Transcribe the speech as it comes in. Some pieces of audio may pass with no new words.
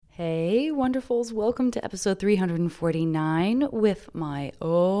Hey, wonderfuls. Welcome to episode 349 with my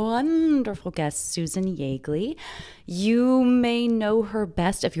wonderful guest, Susan Yeagley. You may know her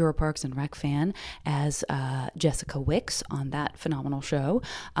best if you're a Parks and Rec fan as Jessica Wicks on that phenomenal show.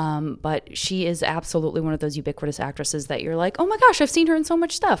 But she is absolutely one of those ubiquitous actresses that you're like, oh my gosh, I've seen her in so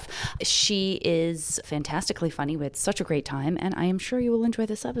much stuff. She is fantastically funny. We had such a great time, and I am sure you will enjoy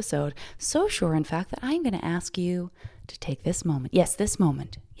this episode. So sure, in fact, that I'm going to ask you to take this moment, this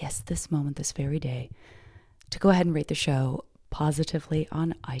moment, this very day, to go ahead and rate the show positively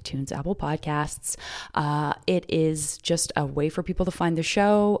on iTunes, Apple Podcasts. It is just a way for people to find the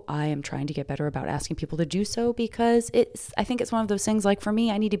show. I am trying to get better about asking people to do so because I think it's one of those things, like for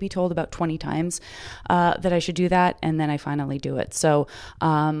me, I need to be told about 20 times that I should do that, and then I finally do it. So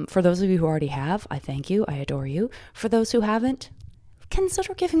for those of you who already have, I thank you. I adore you. For those who haven't,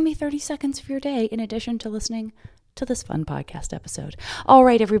 consider giving me 30 seconds of your day in addition to listening to this fun podcast episode. All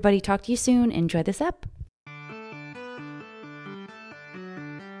right, everybody, talk to you soon. Enjoy this ep.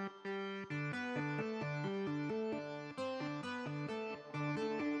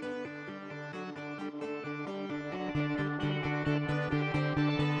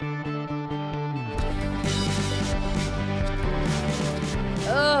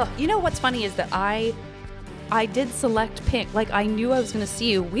 You know what's funny is that I did select pink. Like, I knew I was going to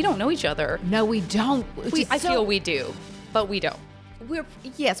see you. We don't know each other. No, we don't. I feel we do, but we don't.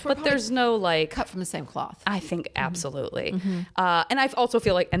 But there's no like cut from the same cloth. I think absolutely. And I also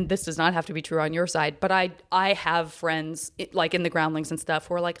feel like, and this does not have to be true on your side, but I have friends like in the groundlings and stuff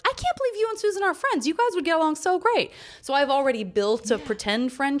who are like, I can't believe you and Susan are friends. You guys would get along so great. So I've already built a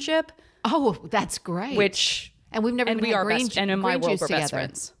pretend friendship. Oh, that's great. And we've never and we are green, best, and in my world we're together. best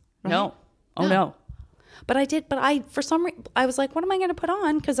friends. Right? No. Oh no. But for some reason, I was like, what am I going to put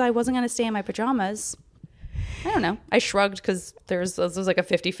on? Because I wasn't going to stay in my pajamas. I don't know. I shrugged because this was like a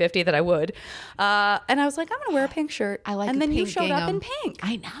 50-50 that I would. And I was like, I'm going to wear a pink shirt. I like and a then pink you showed gingham. up in pink.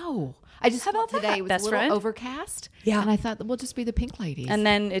 I know. I just How about today that, it was best a little friend? overcast. Yeah. And I thought, we'll just be the pink ladies. And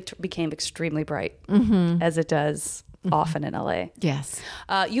then it became extremely bright, as it does often in LA. Yes.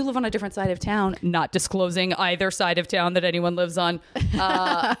 You live on a different side of town, not disclosing either side of town that anyone lives on.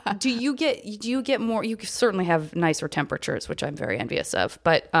 Do you get more? You certainly have nicer temperatures, which I'm very envious of.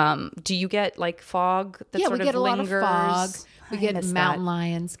 But do you get like fog that sort of lingers? Yeah, we get a lot of fog. We get miss mountain that.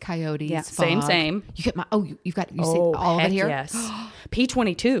 lions, coyotes, Yeah, fog. same. You get you see all of it here? Yes.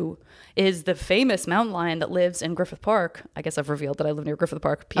 P22 is the famous mountain lion that lives in Griffith Park. I guess I've revealed that I live near Griffith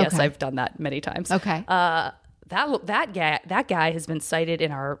Park. P.S. Okay. I've done that many times. Okay. That guy has been sighted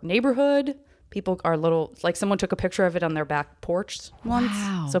in our neighborhood. People are someone took a picture of it on their back porch once.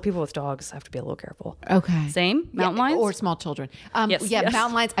 Wow. So people with dogs have to be a little careful. Okay. Same? Mountain lions? Or small children. Yes.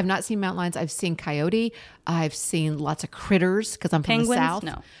 Mountain lions. I've not seen mountain lions. I've seen coyote. I've seen lots of critters because I'm from Penguins? the south.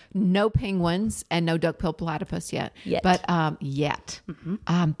 No. No penguins and no duck-billed platypus yet. But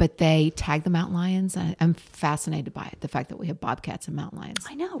but they tag the mountain lions. I'm fascinated by it. The fact that we have bobcats and mountain lions.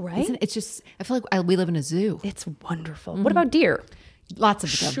 I know, right? It's just, I feel like we live in a zoo. It's wonderful. What about deer? Lots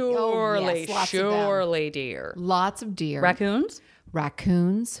of them. Surely deer. Lots of deer. Raccoons?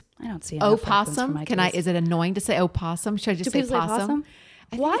 Raccoons. I don't see enough raccoons for Opossum. my taste. Is it annoying to say opossum? Should I just Do say people say possum? possum?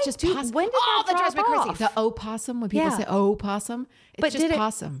 I think Why? it's just possum. When did that drives me drop crazy. off? The opossum, when people say opossum, it's just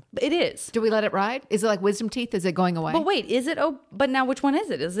possum. It is. Do we let it ride? Is it like wisdom teeth? Is it going away? But wait, is it? But now which one is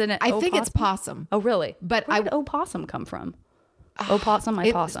it? Is it? I think it's possum. Oh, really? But where did opossum come from? Opossum,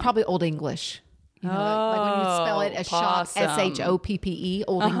 It's possum. probably Old English. You know, like when you spell it as shop, possum. SHOPPE,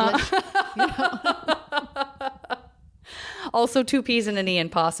 Old English. You know? Also 2 P's and an E in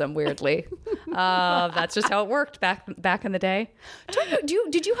possum, weirdly. That's just how it worked back in the day.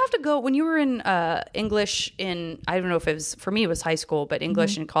 Did you have to go, when you were in English in, I don't know if it was, for me it was high school, but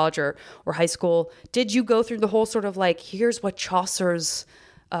English in college or high school, did you go through the whole sort of like, here's what Chaucer's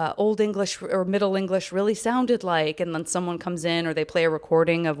Old English or Middle English really sounded like, and then someone comes in or they play a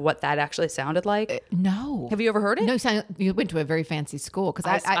recording of what that actually sounded like? No. Have you ever heard it? No, you went to a very fancy school.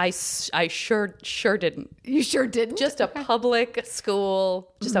 Because I sure didn't. You sure didn't? Just a public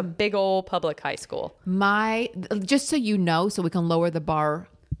school, just a big old public high school. Just so you know, so we can lower the bar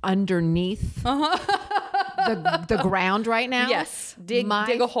underneath the ground right now. Yes. Dig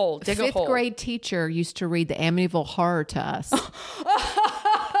a hole. Dig a hole. 5th grade teacher used to read the Amityville Horror to us.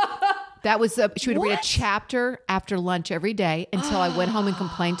 That was she would read a chapter after lunch every day until I went home and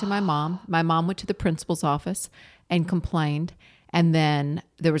complained to my mom. My mom went to the principal's office and complained. And then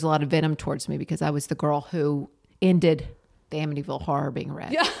there was a lot of venom towards me because I was the girl who ended the Amityville Horror being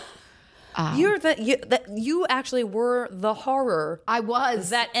read. Yeah. You actually were the horror. I was.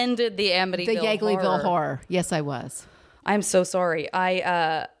 That ended the Amityville Yeagleyville horror. Yes, I was. I'm so sorry.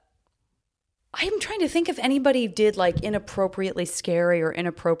 I'm trying to think if anybody did like inappropriately scary or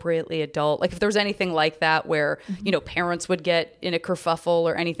inappropriately adult. Like if there was anything like that where, parents would get in a kerfuffle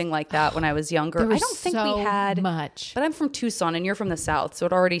or anything like that when I was younger. I don't think we had much. But I'm from Tucson and you're from the South. So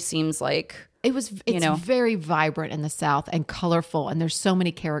it already seems like it's very vibrant in the South and colorful. And there's so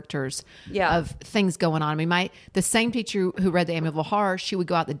many characters of things going on. I mean, the same teacher who read the Amityville Horror, she would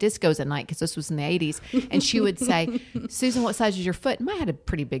go out to discos at night because this was in the 80s. And she would say, Susan, what size is your foot? And I had a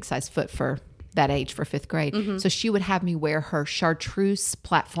pretty big size foot for that age, for 5th grade. So she would have me wear her chartreuse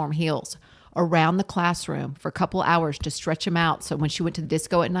platform heels around the classroom for a couple hours to stretch them out. So when she went to the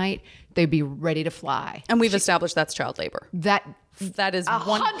disco at night, they'd be ready to fly. And we've established that's child labor. That is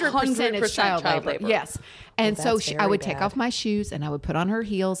 100% is child labor. Yes. And so I would take bad. off my shoes and I would put on her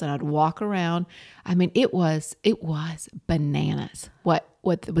heels and I'd walk around. I mean, it was bananas what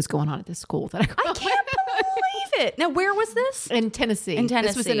was going on at this school that I can't believe it. Now, where was this? In Tennessee.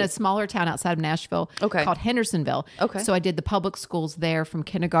 This was in a smaller town outside of Nashville called Hendersonville. Okay. So I did the public schools there from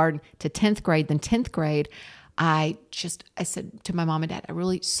kindergarten to 10th grade. Then 10th grade, I said to my mom and dad, I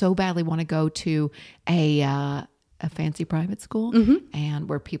really so badly want to go to a fancy private school and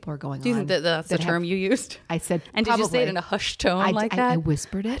where people are going on. Do you think that's the term you used? I said, and probably. Did you say it in a hushed tone like that? I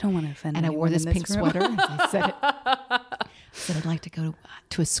whispered it. I don't want to offend and I wore this pink room. sweater. And I said it. I said, I'd like to go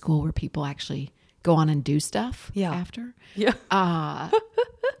to a school where people actually go on and do stuff after. Yeah.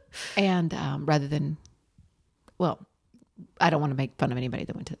 And rather than, well, I don't want to make fun of anybody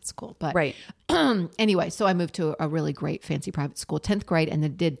that went to that school, but right. Anyway, so I moved to a really great fancy private school, 10th grade, and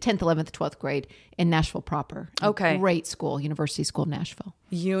then did 10th, 11th, 12th grade in Nashville proper. Okay. Great school, University School of Nashville.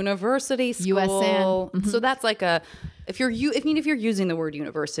 University school. USN. So that's like if you're using the word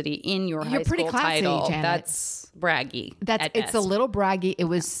university in your high pretty school classy, title, Janet. That's braggy. It's a little braggy. It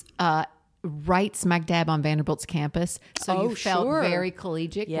was right smack dab on Vanderbilt's campus. So you felt very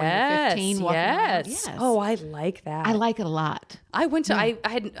collegiate when you're 15 walking around. Yes. Oh, I like that. I like it a lot. I went to I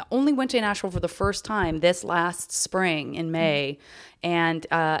had only went to Nashville for the first time this last spring in May. And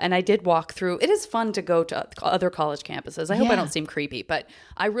I did walk through. It is fun to go to other college campuses. I hope I don't seem creepy, but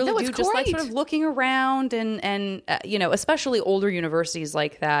I really do just like sort of looking around and especially older universities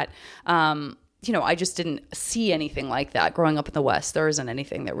like that. I just didn't see anything like that growing up in the West. There isn't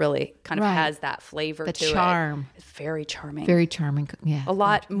anything that really kind of has that flavor to it. The charm. It's very charming. Very charming. Yeah. A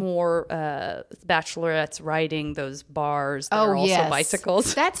lot more bachelorettes riding those bars that are also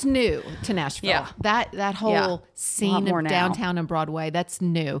bicycles. That's new to Nashville. Yeah. That whole scene of downtown and Broadway, that's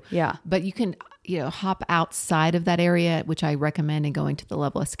new. Yeah. But you can hop outside of that area, which I recommend, and going to the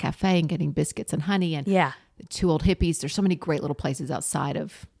Loveless Cafe and getting biscuits and honey and Two Old Hippies. There's so many great little places outside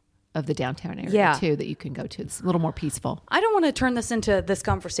of the downtown area too that you can go to. It's a little more peaceful. I don't want to turn this into this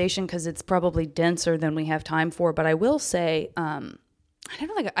conversation because it's probably denser than we have time for, but I will say, I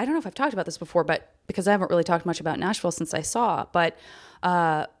don't know if I've talked about this before, but because I haven't really talked much about Nashville since I saw, but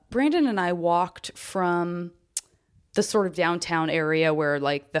Brandon and I walked from the sort of downtown area where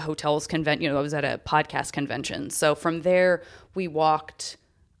like the hotels I was at a podcast convention. So from there we walked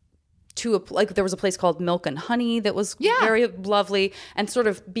to there was a place called Milk and Honey that was very lovely, and sort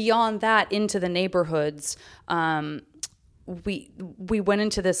of beyond that into the neighborhoods. We went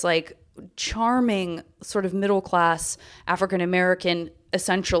into this like charming sort of middle class African American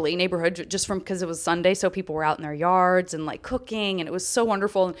essentially neighborhood just because it was Sunday, so people were out in their yards and like cooking, and it was so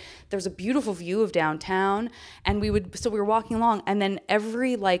wonderful. And there's a beautiful view of downtown, and we were walking along, and then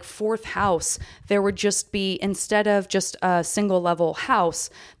every like fourth house there would just be, instead of just a single level house,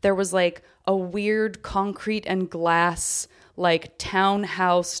 there was like a weird concrete and glass like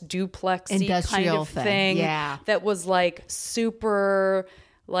townhouse duplexy kind of thing that was like super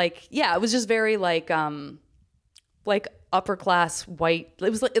it was just very like upper class white.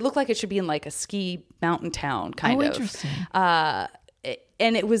 It looked like it should be in like a ski mountain town kind of. Interesting.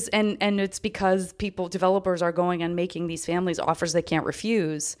 And it was, and it's because developers are going and making these families offers they can't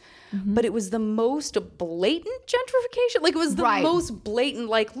refuse. Mm-hmm. But it was the most blatant gentrification. Like it was the most blatant,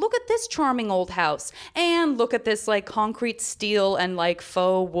 like, look at this charming old house and look at this like concrete steel and like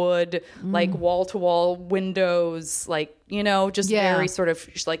faux wood, like wall to wall windows, like, just very sort of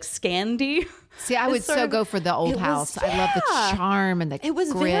like Scandi. See, I would go for the old house. I love the charm and the It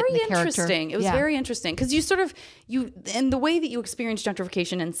was grit very and the interesting. It was very interesting because and the way that you experience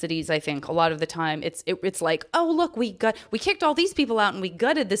gentrification in cities, I think a lot of the time it's like, oh look, we kicked all these people out and we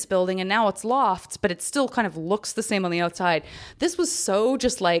gutted this building and now it's lofts, but it still kind of looks the same on the outside. This was so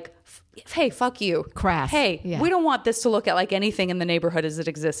just like, hey, fuck you. Crass. Hey, we don't want this to look at like anything in the neighborhood as it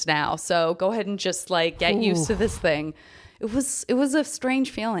exists now. So go ahead and just like get used to this thing. It was a strange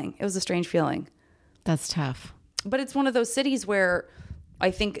feeling. It was a strange feeling. That's tough. But it's one of those cities where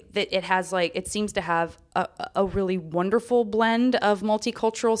I think that it seems to have a really wonderful blend of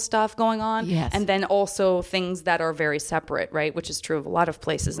multicultural stuff going on. Yes. And then also things that are very separate, right? Which is true of a lot of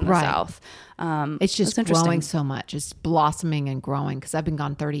places in the South. It's just that's interesting. growing so much. It's blossoming and growing because I've been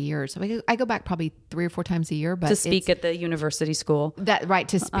gone 30 years. I go back probably 3 or 4 times a year. But to speak at the university school.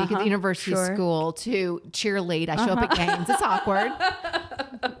 To speak at the university school, to cheerlead. I show up at games. It's awkward.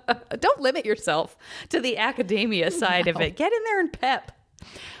 Don't limit yourself to the academia side of it. Get in there and pep.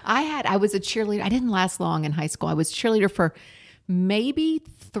 I was a cheerleader. I didn't last long in high school. I was a cheerleader for maybe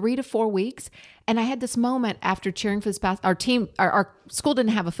 3 to 4 weeks. And I had this moment after cheering for this our team, our school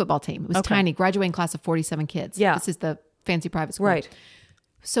didn't have a football team. It was tiny, graduating class of 47 kids. Yeah. This is the fancy private school. Right.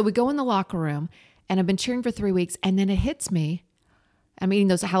 So we go in the locker room and I've been cheering for 3 weeks. And then it hits me. I'm eating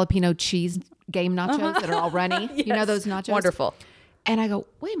those jalapeno cheese game nachos that are all runny. Yes. You know those nachos? Wonderful. And I go,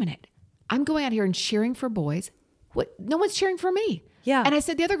 wait a minute. I'm going out here and cheering for boys. What? No one's cheering for me. Yeah. And I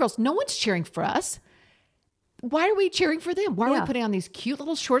said, the other girls, no one's cheering for us. Why are we cheering for them? Why are we putting on these cute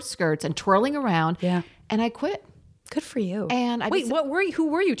little short skirts and twirling around? Yeah. And I quit. Good for you. And wait, who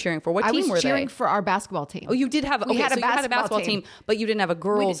were you cheering for? What team were they? I was cheering for our basketball team. Oh, you did have you had a basketball team, but you didn't have a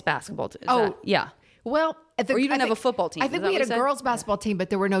girls' basketball team. Yeah. Well, or you didn't have a football team. I think we had a girls' basketball team, but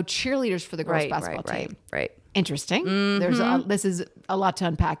there were no cheerleaders for the girls' basketball team. Right. Interesting. This is a lot to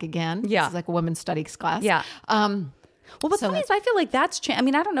unpack again. Yeah. This is like a women's studies class. Yeah. Well, but the thing is, I feel like that's I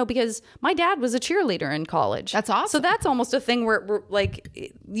mean, I don't know, because my dad was a cheerleader in college. That's awesome. So that's almost a thing where we're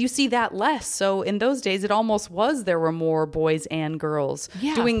like, you see that less. So in those days, it almost was, there were more boys and girls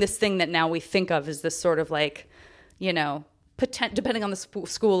doing this thing that now we think of as this sort of like, you know, depending on the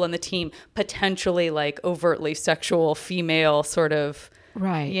school and the team, potentially like overtly sexual female sort of,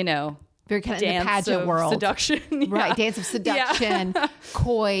 you know, very kind of in the pageant world. Seduction. Right. Dance of seduction,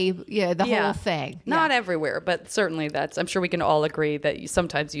 coy, the whole thing. Not everywhere, but certainly I'm sure we can all agree that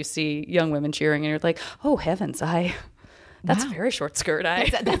sometimes you see young women cheering and you're like, oh heavens, that's a very short skirt.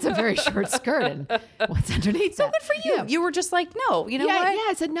 That's a very short skirt. And what's underneath so good for you. Yeah. You were just like, no, you know what? Yeah,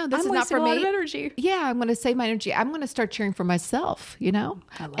 I said, no, this is not for me. I'm wasting a lot of energy. Yeah, I'm going to save my energy. I'm going to start cheering for myself, you know?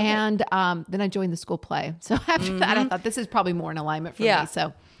 I love it. Then I joined the school play. So after that, I thought this is probably more in alignment for me.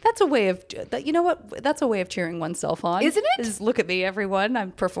 So that's a way of, you know what? That's a way of cheering oneself on. Isn't it? Is look at me, everyone.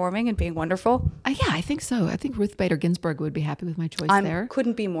 I'm performing and being wonderful. Yeah, I think so. I think Ruth Bader Ginsburg would be happy with my choice there.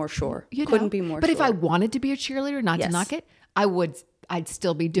 Couldn't be more sure. Couldn't be more sure. But if I wanted to be a cheerleader, not to knock it, I'd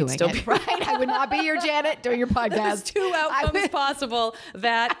still be doing it, right? I would not be your Janet doing your podcast. There's 2 outcomes possible,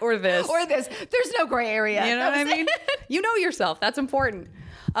 that or this. Or this. There's no gray area. You know what I mean? You know yourself. That's important.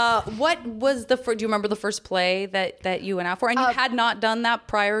 What was do you remember the first play that you went out for? And you had not done that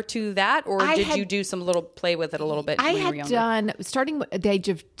prior to that? Or did you do some little play with it a little bit when you were younger? I had done, starting at the age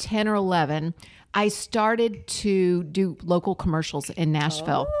of 10 or 11, I started to do local commercials in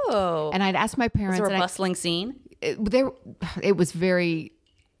Nashville. Oh. And I'd ask my parents. Was there a bustling scene? It was very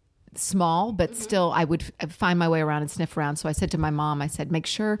small, but still I would find my way around and sniff around. So I said to my mom, I said, make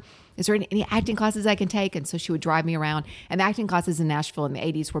sure, is there any acting classes I can take? And so she would drive me around. And the acting classes in Nashville in the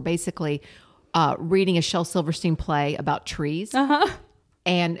 80s were basically reading a Shel Silverstein play about trees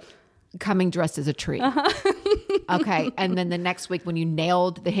and coming dressed as a tree. Okay. And then the next week when you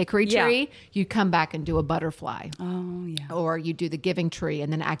nailed the hickory tree, you come back and do a butterfly. Oh, yeah. Or you do the giving tree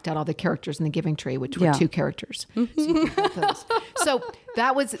and then act out all the characters in the giving tree, which were 2 characters. So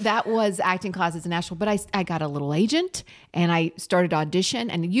that was acting classes in Nashville. But I got a little agent and I started audition.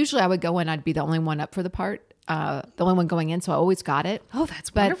 And usually I would go in, I'd be the only one up for the part. The only one going in, so I always got it. Oh,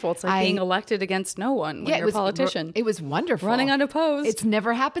 that's wonderful. It's like being elected against no one when you're a politician. It was wonderful. Running unopposed. It's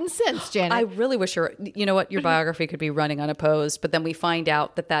never happened since, Janet. I really wish your biography could be running unopposed, but then we find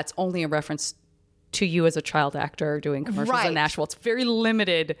out that that's only a reference to you as a child actor doing commercials in Nashville. It's very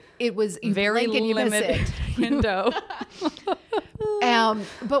limited. It was very limited window.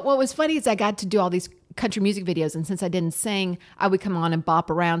 But what was funny is I got to do all these country music videos, and since I didn't sing, I would come on and bop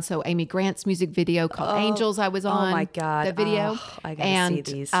around. So Amy Grant's music video called Angels, I was on. Oh my God, the video. I gotta see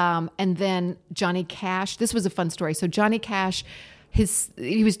these. And then Johnny Cash. This was a fun story. So Johnny Cash,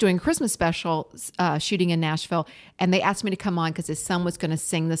 he was doing a Christmas special shooting in Nashville, and they asked me to come on because his son was going to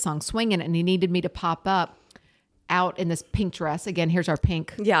sing the song "Swingin'," and he needed me to pop up out in this pink dress. Again, here's our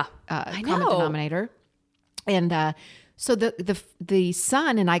pink common denominator. And so the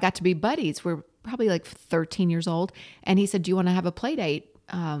son and I got to be buddies. We're probably like 13 years old. And he said, do you want to have a play date?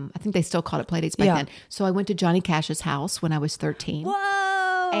 I think they still called it play dates back then. So I went to Johnny Cash's house when I was 13.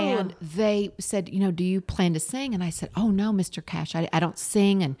 Whoa! And they said, do you plan to sing? And I said, oh no, Mr. Cash, I don't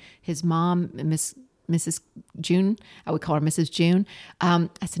sing. And his mom, Mrs. June, I would call her Mrs. June. I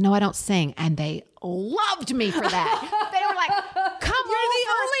said, no, I don't sing. And they loved me for that. They were like, come the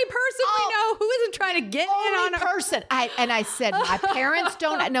only person we know who isn't trying to get in on Only person. I said, my parents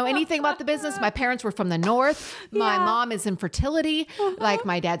don't know anything about the business. My parents were from the North. My mom is in fertility. Like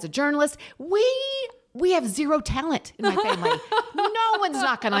my dad's a journalist. We have zero talent in my family. No one's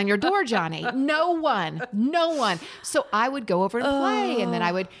knocking on your door, Johnny. No one. So I would go over and play. And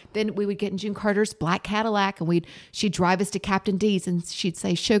then we would get in June Carter's black Cadillac and she'd drive us to Captain D's and she'd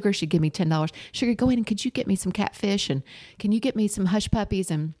say, Sugar, she'd give me $10. Sugar, go in and could you get me some catfish? And can you get me some hush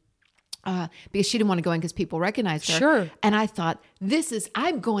puppies? And because she didn't want to go in because people recognized her. Sure. And I thought,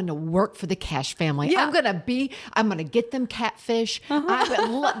 I'm going to work for the Cash family. Yeah. I'm going to get them catfish.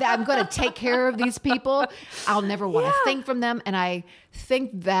 I'm going to take care of these people. I'll never want a thing from them. And I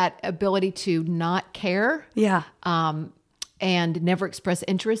think that ability to not care. Yeah. And never express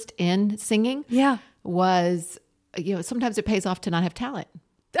interest in singing. Yeah. Was, sometimes it pays off to not have talent.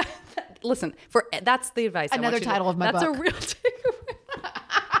 Listen, that's the advice. Another title of my book. That's a real takeaway.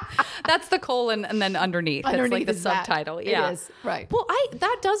 That's the colon, and then underneath it's like the subtitle. Yeah, it is right. Well,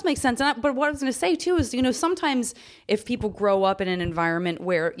 that does make sense. But what I was going to say too is, sometimes if people grow up in an environment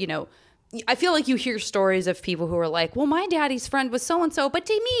where, I feel like you hear stories of people who are like, well, my daddy's friend was so and so, but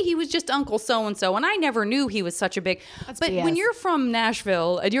to me, he was just Uncle so and so, and I never knew he was such a big. That's but BS. when you're from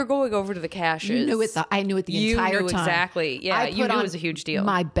Nashville and you're going over to the Cashes, I knew it the entire time. Exactly. Yeah, you knew it was a huge deal.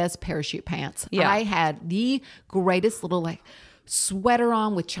 My best parachute pants. Yeah. I had the greatest little sweater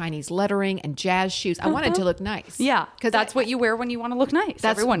on with Chinese lettering and jazz shoes. I wanted to look nice. Yeah, because that's what you wear when you want to look nice.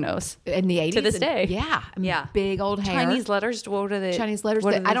 Everyone knows. In the 80s. To this day. Yeah. Big old hair. Chinese letters. What are they? Chinese letters.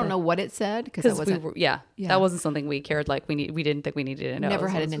 I don't know what it said because I wasn't. That wasn't something we cared. We didn't think we needed to know. Never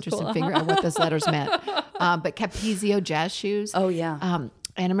had an interest in figuring out what those letters meant. But Capizio jazz shoes. Oh yeah. And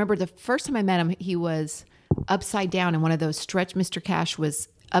I remember the first time I met him, he was upside down in one of those stretch. Mr. Cash was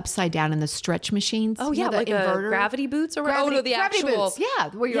upside down in the stretch machines. Oh yeah, the inverter gravity boots or gravity, the actual boots. Yeah,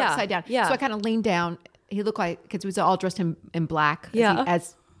 where you're upside down. Yeah. So I kind of leaned down. He looked like, because he was all dressed in black.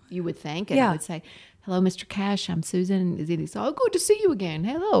 As you would think. And I would say, hello, Mr. Cash, I'm Susan. And he said, oh, good to see you again.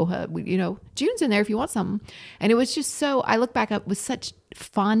 Hello. June's in there if you want something. And it was just so, I look back up with such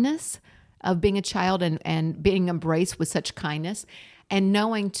fondness of being a child and being embraced with such kindness, and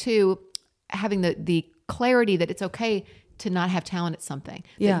knowing too, having the clarity that it's okay to not have talent at something.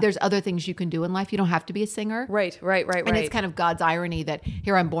 Yeah. There's other things you can do in life. You don't have to be a singer. Right. And it's kind of God's irony that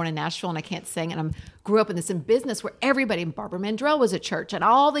here I'm born in Nashville and I can't sing, and I grew up in this business where everybody, Barbara Mandrell was at church, and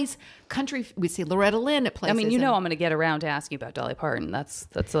all these country, we see Loretta Lynn at places. I mean, I'm going to get around to asking about Dolly Parton. That's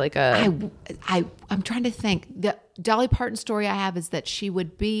like a... I'm trying to think. The Dolly Parton story I have is that she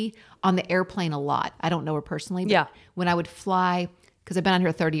would be on the airplane a lot. I don't know her personally, but when I would fly... because I've been on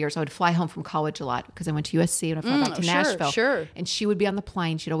here 30 years. I would fly home from college a lot because I went to USC and I flew back to Nashville. Sure. And she would be on the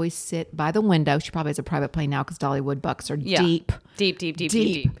plane. She'd always sit by the window. She probably has a private plane now because Dollywood bucks are deep.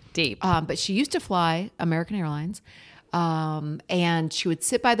 Deep. But she used to fly American Airlines. And she would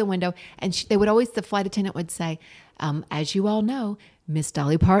sit by the window, and the flight attendant would say, as you all know, Miss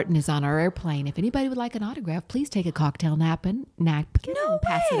Dolly Parton is on our airplane. If anybody would like an autograph, please take a cocktail napkin and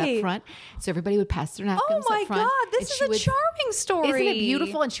pass it up front. So everybody would pass their napkins up front. Oh my God, this is a charming story. Isn't it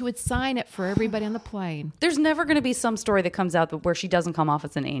beautiful? And she would sign it for everybody on the plane. There's never going to be some story that comes out where she doesn't come off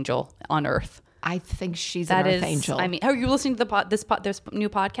as an angel on Earth. I think she's an earth angel. I mean, are you listening to this new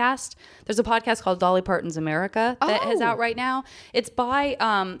podcast? There's a podcast called Dolly Parton's America that is out right now. It's by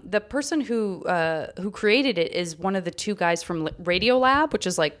the person who created it is one of the two guys from Radio Lab, which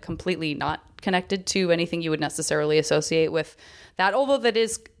is like completely not connected to anything you would necessarily associate with that. Although that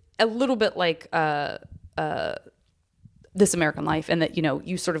is a little bit like This American Life, and that,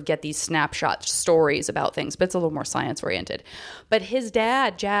 you sort of get these snapshot stories about things, but it's a little more science oriented. But his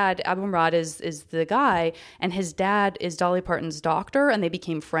dad, Jad Abumrad, is the guy, and his dad is Dolly Parton's doctor, and they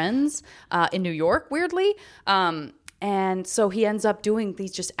became friends in New York, weirdly. And so he ends up doing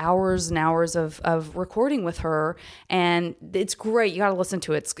these just hours and hours of recording with her, and it's great. You got to listen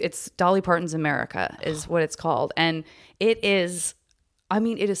to it. It's Dolly Parton's America is what it's called, and it is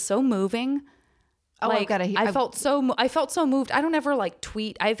so moving. Oh, like, I felt so moved. I don't ever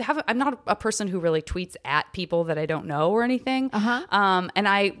tweet. I'm not a person who really tweets at people that I don't know or anything. And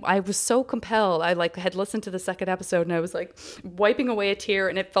I was so compelled. I had listened to the second episode and I was wiping away a tear,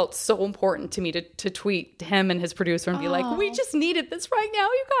 and it felt so important to me to tweet to him and his producer and be like, we just needed this right now,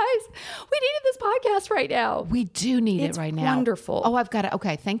 you guys. We needed this podcast right now. We do need it right now. It's wonderful. Oh, I've got it.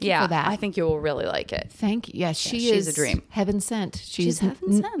 Okay, thank you for that. I think you will really like it. Thank you. Yeah, she's a dream. Heaven sent. She's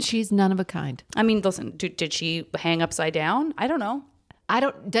heaven sent. She's none of a kind. I mean, listen, did she hang upside down? I don't know. I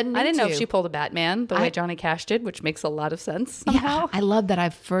didn't know if she pulled a Batman the way Johnny Cash did, which makes a lot of sense somehow. Yeah, I love that I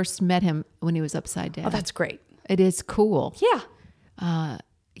first met him when he was upside down. Oh, that's great. It is cool. Yeah.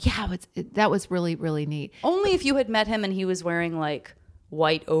 that was really, really neat. Only if you had met him and he was wearing like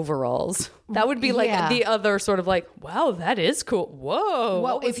white overalls. That would be like the other sort of like, wow, that is cool. Whoa.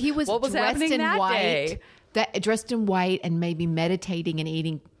 Well, if he was dressed in white, dressed in white and maybe meditating and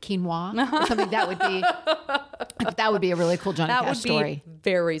eating quinoa or something, that would be a really cool Johnny Cash story. That would be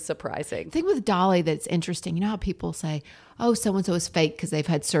very surprising. The thing with Dolly that's interesting, you know how people say, oh, so-and-so is fake because they've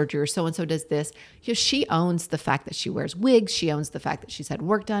had surgery, or so-and-so does this. You know, she owns the fact that she wears wigs. She owns the fact that she's had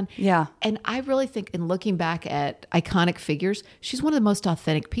work done. Yeah. And I really think in looking back at iconic figures, she's one of the most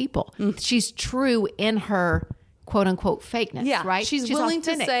authentic people. She's true in her quote unquote fakeness, right? She's willing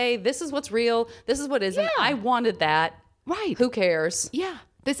authentic. To say, this is what's real. This is what isn't. I wanted that. Right. Who cares? Yeah.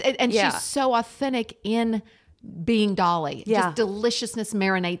 She's so authentic in being Dolly. Yeah. Just deliciousness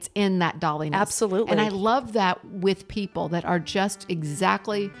marinates in that Dolliness. Absolutely. And I love that with people that are just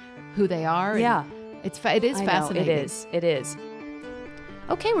exactly who they are. Yeah. It is fascinating. It is.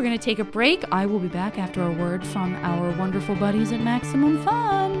 Okay, we're going to take a break. I will be back after a word from our wonderful buddies at Maximum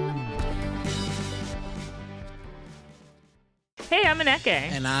Fun. Hey, I'm Aneke.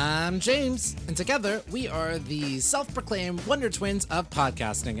 And I'm James. And together, we are the self-proclaimed Wonder Twins of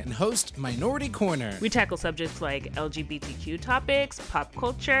podcasting and host Minority Corner. We tackle subjects like LGBTQ topics, pop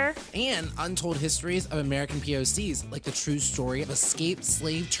culture, and untold histories of American POCs, like the true story of escaped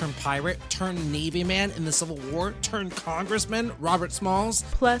slave turned pirate turned Navy man in the Civil War turned Congressman Robert Smalls.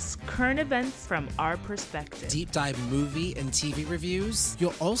 Plus current events from our perspective. Deep dive movie and TV reviews.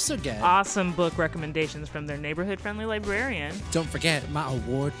 You'll also get awesome book recommendations from their neighborhood-friendly librarian. Don't forget my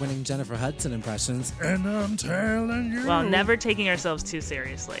award-winning Jennifer Hudson impressions. And I'm telling you. While never taking ourselves too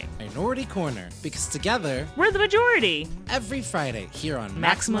seriously. Minority Corner, because together, we're the majority. Every Friday here on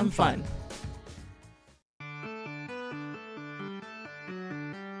Maximum Fun.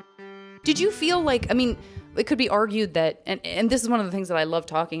 Did you feel like, I mean, it could be argued that, and this is one of the things that I love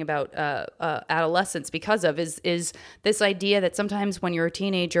talking about adolescence because of, is this idea that sometimes when you're a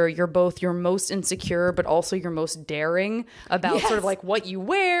teenager, you're both your most insecure, but also your most daring about sort of like what you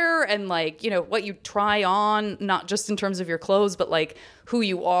wear and like, you know, what you try on, not just in terms of your clothes, but like who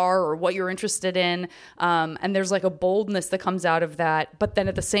you are or what you're interested in. And there's like a boldness that comes out of that. But then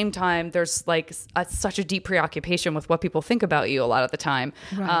at the same time, there's like such a deep preoccupation with what people think about you a lot of the time.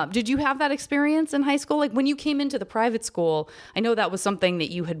 Right. Did you have that experience in high school? Like when you came into the private school, I know that was something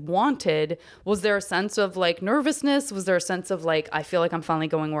that you had wanted. Was there a sense of like nervousness? Was there a sense of like, I feel like I'm finally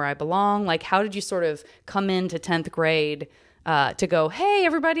going where I belong? Like, how did you sort of come into 10th grade to go, hey,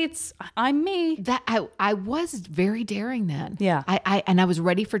 everybody, I'm me? That I was very daring then. Yeah. I was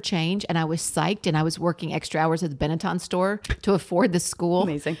ready for change, and I was psyched, and I was working extra hours at the Benetton store to afford the school.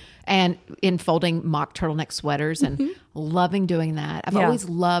 Amazing. And in folding mock turtleneck sweaters and loving doing that. I've always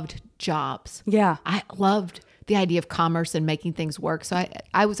loved jobs. Yeah. I loved the idea of commerce and making things work. So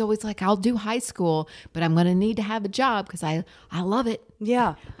I was always like, I'll do high school, but I'm going to need to have a job because I love it.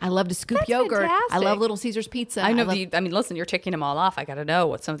 Yeah. I love to scoop yogurt. Fantastic. I love Little Caesars pizza. I know. I mean, listen, you're ticking them all off. I got to know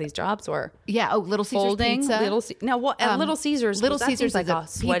what some of these jobs were. Yeah. Oh, Little Caesars folding, pizza. Now, what at Little Caesars? Little Caesars like a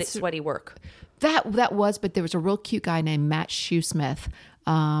pizza. sweaty work. That was, but there was a real cute guy named Matt Shoesmith.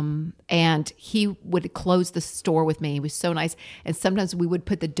 And he would close the store with me. He was so nice. And sometimes we would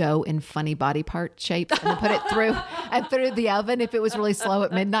put the dough in funny body part shapes and put it through the oven if it was really slow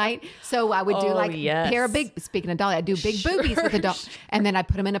at midnight. So I would do pair of big, speaking of Dolly, I'd do big boobies with the dough. And then I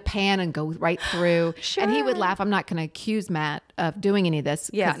put them in a pan and go right through. Sure. And he would laugh. I'm not going to accuse Matt of doing any of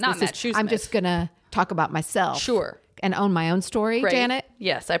this. Yeah, not Matt Shoesmith. I'm just going to talk about myself. Sure. And own my own story, Great. Janet.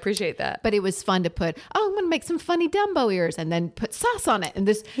 Yes, I appreciate that. But it was fun to put, I'm going to make some funny Dumbo ears and then put sauce on it. And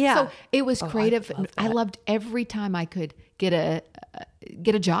this, so it was creative. I loved every time I could get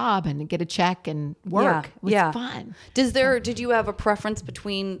a job and get a check and work. It was fun. Did you have a preference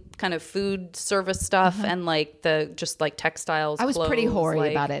between kind of food service stuff and like just like textiles? I was pretty hoary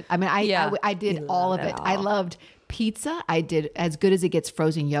about it. I mean, I did all of it. I loved pizza. I did As Good as It Gets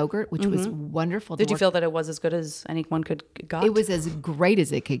frozen yogurt, which was wonderful. Did you feel that it was as good as anyone could got? It was as great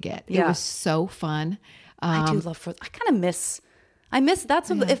as it could get. It was so fun. I do love I kind of miss.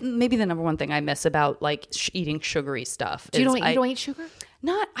 That's maybe the number one thing I miss about like eating sugary stuff. You don't eat sugar?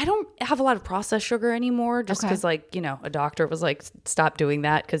 I don't have a lot of processed sugar anymore just because like, you know, a doctor was like, stop doing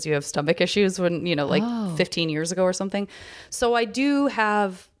that because you have stomach issues when, you know, like 15 years ago or something. So I do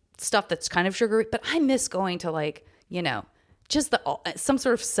have stuff that's kind of sugary, but I miss going to like, you know, just some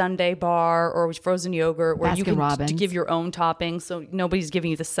sort of sundae bar or frozen yogurt where you can give your own toppings, so nobody's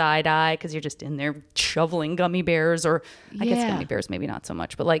giving you the side eye because you're just in there shoveling gummy bears, or I guess gummy bears maybe not so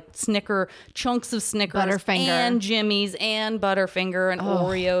much, but like chunks of Snickers, Butterfinger, and Jimmy's and Butterfinger and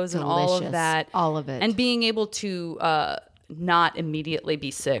Oreos and all of that, all of it, and being able to not immediately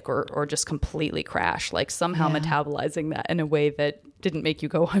be sick or just completely crash, like somehow metabolizing that in a way that didn't make you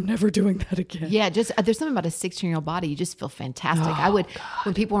go, I'm never doing that again. Yeah, just there's something about a 16-year-old body. You just feel fantastic.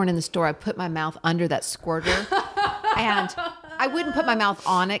 When people weren't in the store, I put my mouth under that squirter, and I wouldn't put my mouth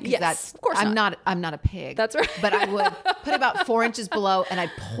on it because of course I'm not a pig. That's right. But I would put about 4 inches below, and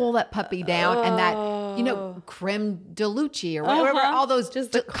I'd pull that puppy down, and that creme de luce or whatever, all those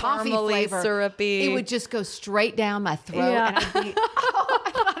just the coffee caramely, flavor, syrupy. it would just go straight down my throat, and I'd be,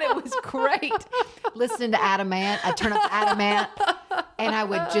 I thought it was great. Listening to Adamant, I'd turn up to Adamant, and I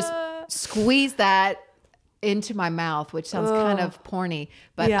would just squeeze that into my mouth, which sounds kind of porny,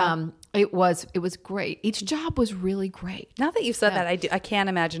 but it was great. Each job was really great. Now that you've said that, I can't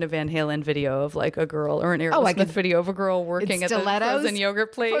imagine a Van Halen video of like a girl or an Aerosmith video of a girl working at the frozen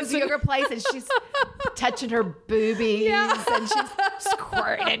yogurt place. And she's touching her boobies and she's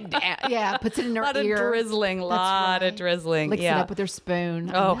squirting down. Yeah, puts it in her ear. Lot of drizzling. Licks it up with her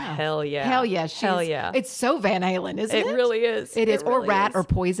spoon. Oh, hell yeah. Hell yeah. It's so Van Halen, isn't it? It really is. It is. Really or Rat is. or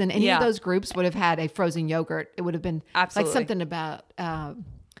Poison. Any of those groups would have had a frozen yogurt. It would have been absolutely like something about...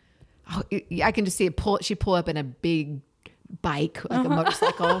 I can just see it she pull up in a big bike, like a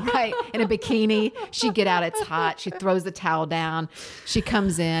motorcycle, right? In a bikini. She'd get out, it's hot. She throws the towel down. She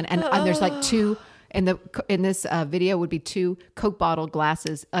comes in and there's like two, in this video would be 2 Coke bottle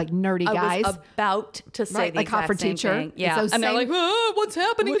glasses, like nerdy guys. I was about to say the like exact Hoffer same teacher. thing. Yeah. And they're like, what's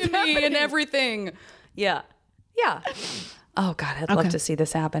happening to me and everything. Yeah. Yeah. Oh, God, I'd love to see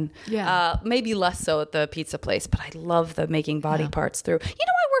this happen. Yeah. Maybe less so at the pizza place, but I love the making body parts through.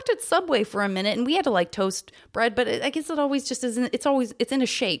 I worked at Subway for a minute and we had to like toast bread, but I guess it always just isn't, it's in a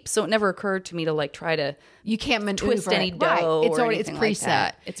shape. So it never occurred to me to like try to you can't twist any dough It's or already anything preset. Like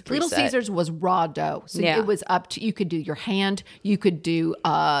that. It's preset. Little Caesars was raw dough. So it was up to, you could do your hand, you could do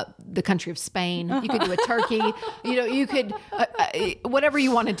the country of Spain, you could do a turkey, you could, whatever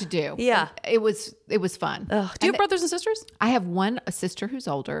you wanted to do. Yeah. It was fun. Do you have brothers and sisters? I have a sister who's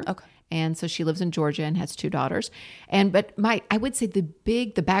older. Okay. And so she lives in Georgia and has 2 daughters. But I would say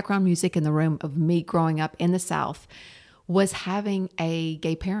the background music in the room of me growing up in the South was having a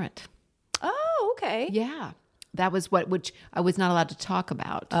gay parent. Oh, okay. Yeah. That was which I was not allowed to talk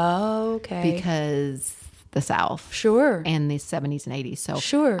about. Oh, okay. Because the South. Sure. And the 70s and 80s. So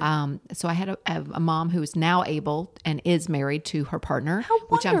sure. So I had a mom who is now able and is married to her partner, How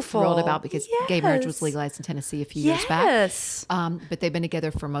which I'm wonderful. thrilled about because gay marriage was Yes. legalized in Tennessee a few years back. Yes. But they've been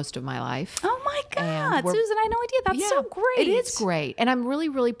together for most of my life. Oh my And God, Susan, I had no idea. That's so great. It is great. And I'm really,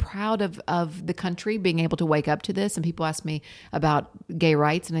 really proud of the country being able to wake up to this. And people ask me about gay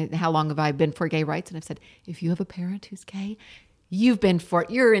rights and how long have I been for gay rights? And I've said, if you have a parent who's gay, you've been for it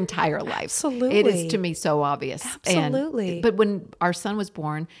your entire life. Absolutely. It is to me so obvious. Absolutely. But when our son was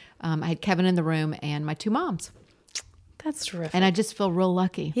born, I had Kevin in the room and my 2 moms. That's terrific. And I just feel real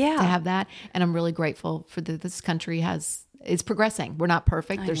lucky Yeah. to have that. And I'm really grateful for this country is progressing. We're not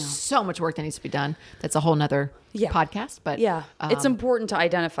perfect. There's so much work that needs to be done. That's a whole nother podcast. But it's important to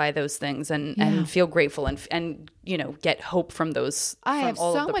identify those things and feel grateful and get hope from those. I from have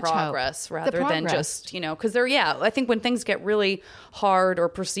all so of the much progress hope. rather than just because they're I think when things get really hard or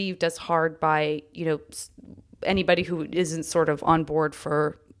perceived as hard by anybody who isn't sort of on board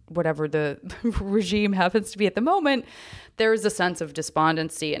for whatever the regime happens to be at the moment, there's a sense of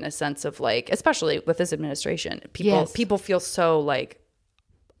despondency and a sense of like, especially with this administration, people feel so like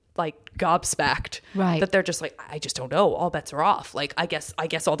gobsmacked, right? That they're just like, I just don't know. All bets are off. Like, I guess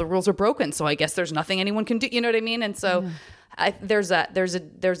all the rules are broken. So I guess there's nothing anyone can do. You know what I mean? And so there's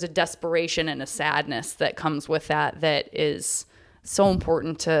a desperation and a sadness that comes with that is so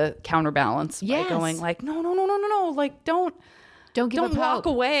important to counterbalance by going like, no, like don't give up walk hope.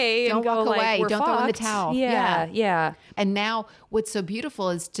 away. Don't walk away. Like, don't throw in the towel. Yeah. And now what's so beautiful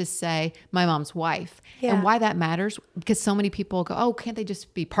is to say my mom's wife. Yeah. And why that matters, because so many people go, oh, can't they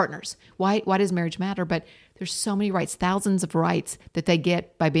just be partners? Why does marriage matter? But there's so many rights, thousands of rights that they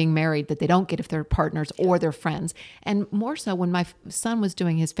get by being married that they don't get if they're partners or they're friends. And more so when my son was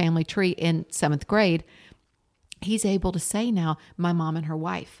doing his family tree in 7th grade, he's able to say now, my mom and her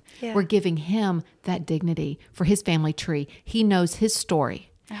wife. Yeah. We're giving him that dignity for his family tree. He knows his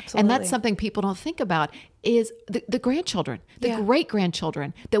story. Absolutely. And that's something people don't think about is the grandchildren, the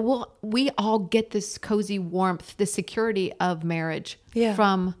great-grandchildren, that we all get this cozy warmth, this security of marriage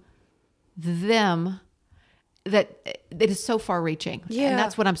from them that is so far-reaching. Yeah. And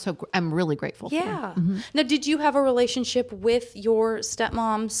that's what I'm really grateful for. Yeah. Mm-hmm. Now, did you have a relationship with your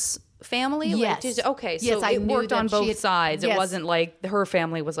stepmom's family? Yes. Okay. So yes, I it knew worked on both sides. Yes. It wasn't like her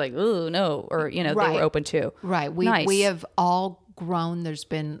family was like, oh, no. Or, they Right. were open too. Right. Nice. We have all grown. There's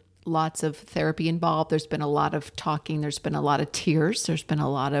been lots of therapy involved. There's been a lot of talking. There's been a lot of tears. There's been a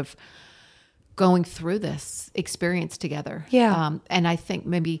lot of going through this experience together. Yeah. And I think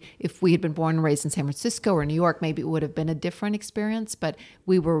maybe if we had been born and raised in San Francisco or New York, maybe it would have been a different experience, but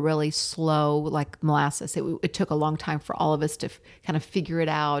we were really slow, like molasses. It took a long time for all of us to kind of figure it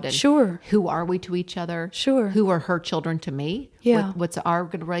out. And Sure. who are we to each other? Sure. Who are her children to me? Yeah. What's our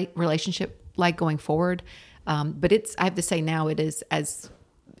good relationship like going forward? But I have to say now it is as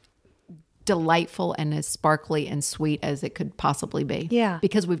delightful and as sparkly and sweet as it could possibly be. Yeah.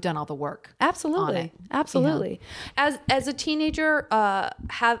 Because we've done all the work. Absolutely. on it, Absolutely. As a teenager,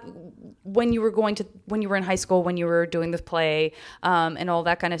 when you were in high school, when you were doing this play, and all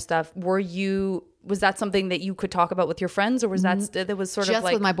that kind of stuff, was that something that you could talk about with your friends, or was that was sort Just of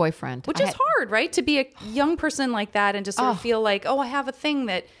like with my boyfriend. which is hard, right? To be a young person like that and just sort of feel like, oh, I have a thing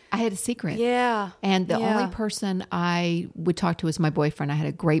that. I had a secret. Yeah. And the Yeah. only person I would talk to was my boyfriend. I had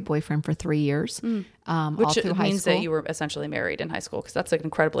a great boyfriend for 3 years, all Which through high means school. that you were essentially married in high school, because that's an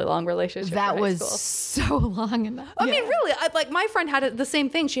incredibly long relationship. That for high was school. so long enough. I mean, really, like my friend had the same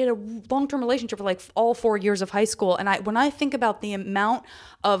thing. She had a long-term relationship for like all 4 years of high school, and when I think about the amount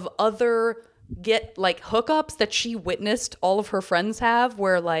of other hookups that she witnessed all of her friends have,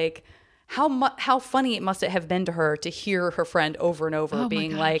 where like how funny it must have been to her to hear her friend over and over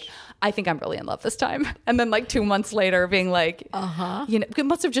being like, I think I'm really in love this time, and then like 2 months later being like, it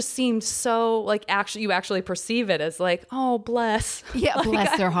must have just seemed so like you actually perceive it as like, oh, bless, Yeah, Like,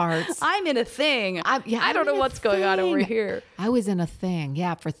 bless their hearts. I'm in a thing. I don't I'm know in a what's going on over thing. here. I was in a thing,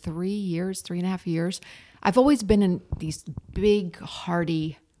 for 3.5 years. I've always been in these big,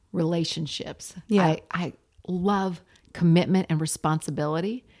 hearty relationships. Yeah. I love commitment and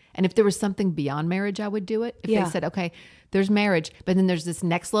responsibility. And if there was something beyond marriage, I would do it. If Yeah. they said, okay, there's marriage, but then there's this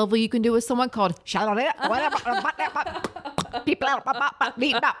next level you can do with someone called I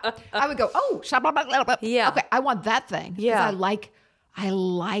would go, Yeah. okay, I want that thing. 'Cause Yeah. I like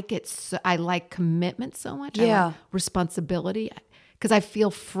it. I like commitment so much. I Yeah. like responsibility, because I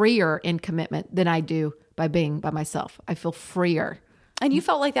feel freer in commitment than I do by being by myself. I feel freer. And you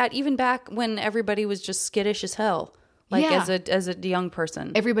felt like that even back when everybody was just skittish as hell, like Yeah. as a young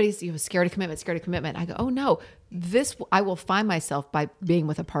person. Everybody's scared of commitment. I go, oh no, I will find myself by being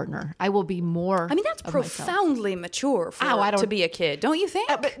with a partner. I will be more. I mean, that's of myself. profoundly mature to be a kid, don't you think?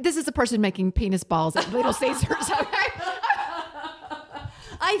 But this is a person making penis balls at Little Caesars. Okay?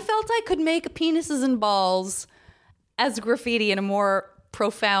 I felt I could make penises and balls as graffiti in a more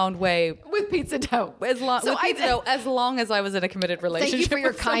profound way With pizza dough. as long as I was in a committed relationship. Thank you for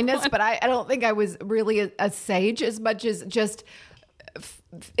your with kindness, someone. but I don't think I was really a sage as much as just.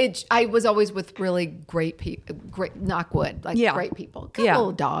 I was always with really great people, knock wood, like Yeah. great people. Yeah. Couple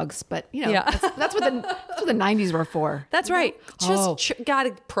of dogs, but Yeah. that's what the 90s were for. That's right. Oh. Just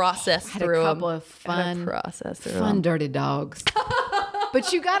gotta process Had through a couple 'em. of fun, process through fun 'em. dirty dogs.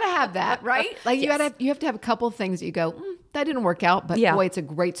 But you got to have that, right? Like you have to have a couple of things that you go, that didn't work out, but Yeah. boy, it's a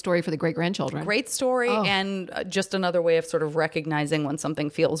great story for the great grandchildren. Great story, and just another way of sort of recognizing when something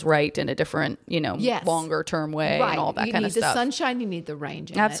feels right in a different, Yes. longer term way, Right. and all that you kind need of stuff. the sunshine, you need the rain.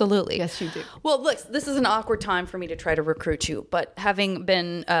 Janet. Absolutely. Yes, you do. Well, look, this is an awkward time for me to try to recruit you, but having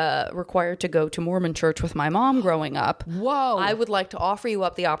been required to go to Mormon church with my mom growing up, Whoa. I would like to offer you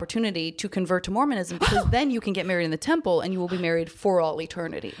up the opportunity to convert to Mormonism, because then you can get married in the temple and you will be married for all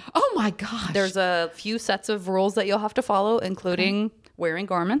eternity. Oh my gosh. There's a few sets of rules that you'll have to follow, including wearing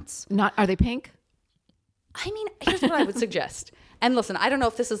garments. Are they pink? I mean, here's what I would suggest. And listen, I don't know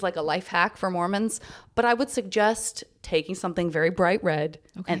if this is like a life hack for Mormons, but I would suggest taking something very bright red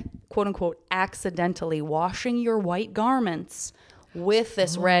and quote unquote accidentally washing your white garments with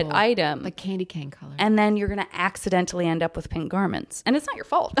this red item. Like candy cane color. And then you're going to accidentally end up with pink garments. And it's not your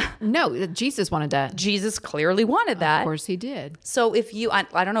fault. No, Jesus wanted that. Jesus clearly wanted that. Of course he did. So if you, I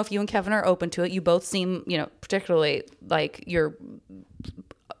don't know if you and Kevin are open to it. You both seem, particularly like you're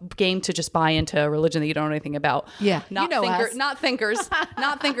game to just buy into a religion that you don't know anything about. Yeah, Not us. not thinkers,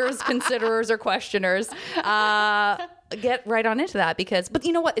 considerers, or questioners. Get right on into that but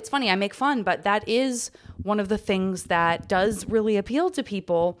you know what? It's funny. I make fun, but that is one of the things that does really appeal to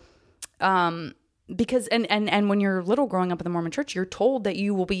people. Because and when you're little growing up in the Mormon church, you're told that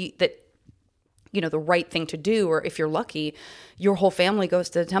you will be the right thing to do, or if you're lucky, your whole family goes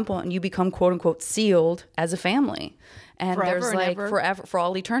to the temple and you become quote unquote sealed as a family. And Forever there's and like ever? forever, for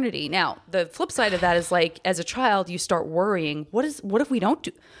all eternity. Now, the flip side of that is like, as a child, you start worrying, what if we don't do,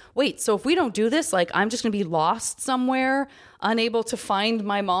 wait, so if we don't do this, like I'm just going to be lost somewhere, unable to find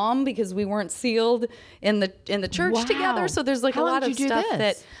my mom because we weren't sealed in the church Wow. together. So there's like How a long lot did of you do stuff this?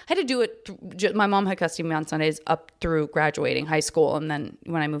 that I had to do it. My mom had custody of me on Sundays up through graduating high school. And then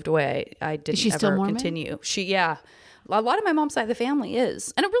when I moved away, I didn't she still ever Mormon? continue. A lot of my mom's side of the family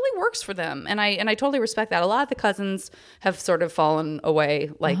is, and it really works for them. And I totally respect that. A lot of the cousins have sort of fallen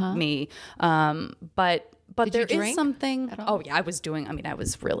away like me. But Did you there is drink something. at all? Oh yeah, I was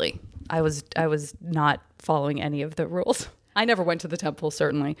not following any of the rules. I never went to the temple,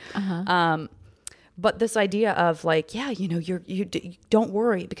 certainly. But this idea of like, yeah, you know, you don't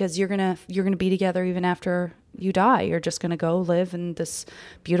worry because you're gonna be together even after you die. You're just gonna go live in this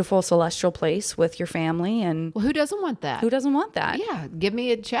beautiful celestial place with your family, and Well, who doesn't want that? who doesn't want that? Yeah, give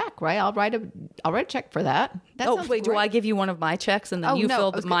me a check, right? I'll write a check for that. That Oh sounds wait, do great. I give you one of my checks and then you no,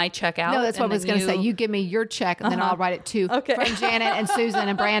 fill I was my check out? No, that's what I and was then going to say. You give me your check, and then I'll write it to Okay. friend Janet and Susan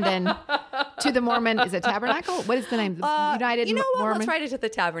and Brandon to the Mormon. Is it Tabernacle? What is the name? The United You know what? Mormon. Let's write it to the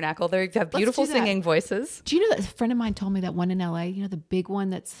Tabernacle. They have beautiful do that. singing voices. Do you know that a friend of mine told me that one in LA? You know the big one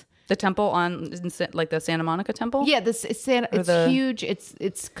that's The temple like the Santa Monica temple. it's the- huge.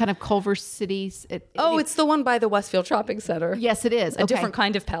 It's kind of Culver City. It's the one by the Westfield Shopping Center. Yes, it is. A different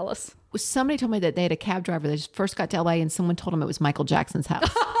kind of palace. Somebody told me that they had a cab driver that just first got to LA, and someone told him it was Michael Jackson's house.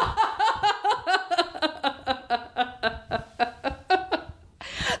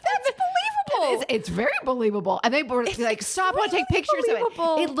 It's very believable. And they were like, stop, I want to take pictures of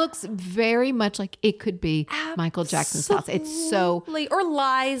believable. it. It looks very much like it could be Michael Jackson's house. It's so, Absolutely. Or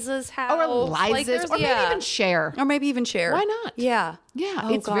Liza's house. or Like, Liza's, there's- or maybe yeah. even Cher. Or maybe even Cher. Why not? Yeah. Yeah,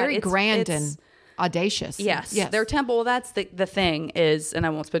 Oh, it's God, very grand it's- and audacious. Yes. Their temple, well, that's the thing is, and I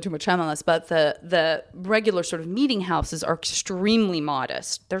won't spend too much time on this, but the regular sort of meeting houses are extremely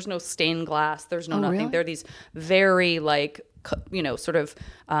modest. There's no stained glass. There's no nothing. really? They're these very sort of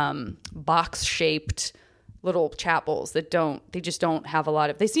box shaped little chapels that they just don't have a lot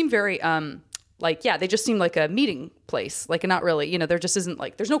of, they seem very, they just seem like a meeting place. Like not really, there just isn't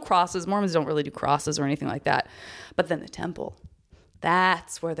like, there's no crosses. Mormons don't really do crosses or anything like that. But then the temple,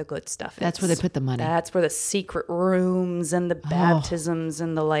 that's where the good stuff is. That's where they put the money. That's where the secret rooms and the baptisms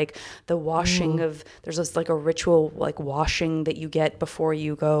and the washing of, there's this like a ritual like washing that you get before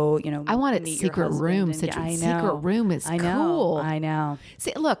you go, I want it meet your secret husband. room. And Such I a know. secret room is I know. cool. I know.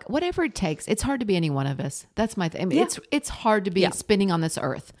 See, look, whatever it takes. It's hard to be any one of us. That's my thing. I mean, Yeah. it's hard to be spinning on this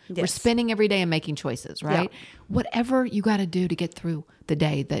earth. We're Yes. spinning every day and making choices, right? Yeah. Whatever you got to do to get through the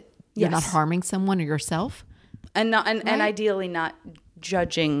day that you're not Yes. harming someone or yourself. And Right? ideally not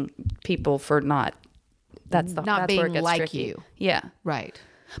judging people for not that's Not where being it gets like tricky. you. Yeah. Right.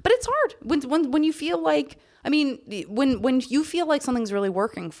 But it's hard when you feel like, I mean, when you feel like something's really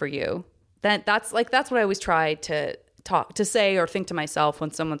working for you, that's what I always try to say or think to myself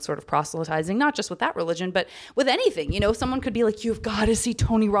when someone's sort of proselytizing, not just with that religion, but with anything. Someone could be like, you've got to see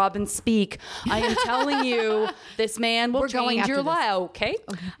Tony Robbins speak. I am telling you, this man will We're going change your after this. life. Okay.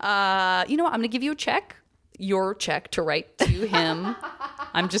 You know what? I'm going to give you your check to write to him.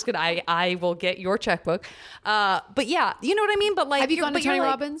 I will get your checkbook. But yeah, you know what I mean? But like, Have you gone to Tony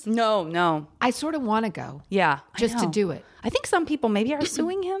Robbins? No. I sort of want to go. Yeah. I Just to know. do it. I think some people maybe are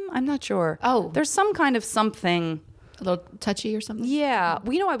suing him. I'm not sure. Oh. There's some kind of something. A little touchy or something. Yeah.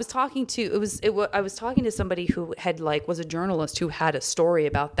 Well, I was talking to, I was talking to somebody who had was a journalist who had a story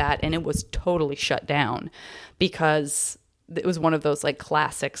about that, and it was totally shut down because it was one of those like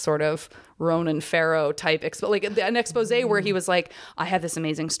classic sort of Ronan Farrow type, an expose where he was like, I have this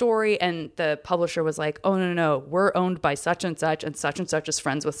amazing story. And the publisher was like, oh, no, we're owned by such and such is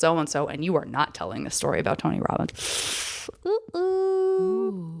friends with so-and-so. And you are not telling the story about Tony Robbins.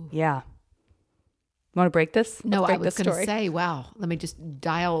 Ooh. Yeah. Want to break this? No, Let's I break was this going to story. say, wow, let me just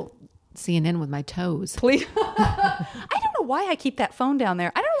dial CNN with my toes. Please. I don't know why I keep that phone down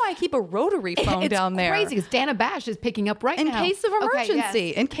there. I don't know why I keep a rotary phone down there. It's crazy because Dana Bash is picking up right In now. case of emergency. Okay,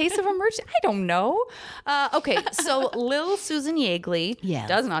 yes. In case of emergency. I don't know. Okay, so Lil Susan Yeagley Yes.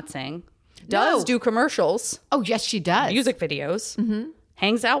 does not sing, does No. do commercials, Oh, yes, she does. music videos,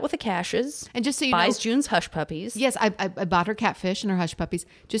 hangs out with the Cashes, And just so you buys know, June's hush puppies. yes, I bought her catfish and her hush puppies.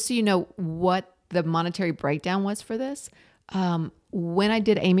 Just so you know what the monetary breakdown was for this. When I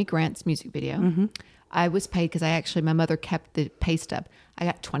did Amy Grant's music video, I was paid because my mother kept the pay stub. I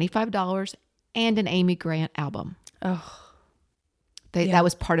got $25 and an Amy Grant album. That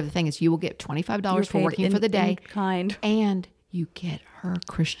was part of the thing is you will get $25 for paid working for the day. in kind. And you get her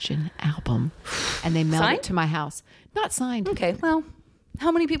Christian album. And they mailed Signed? it to my house. Not signed. Okay, well,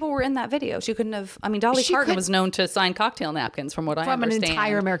 How many people were in that video? She couldn't have. I mean, Dolly Parton was known to sign cocktail napkins, from what I understand, from an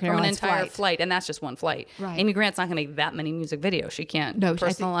entire American Airlines flight, and that's just one flight. Right. Amy Grant's not going to make that many music videos. She can't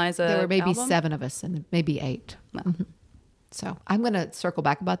personalize a. There were maybe album. 7 of us, and maybe 8. No. Mm-hmm. So I'm going to circle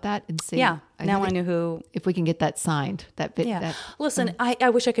back about that and see. Yeah, now I knew who. If we can get that signed, Yeah. Listen, I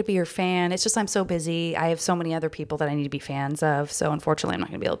wish I could be your fan. It's just I'm so busy. I have so many other people that I need to be fans of. So unfortunately, I'm not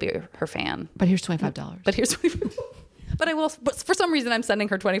going to be able to be her fan. But here's $25. But here's. But I will. But for some reason, I'm sending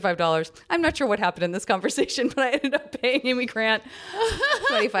her $25. I'm not sure what happened in this conversation, but I ended up paying Amy Grant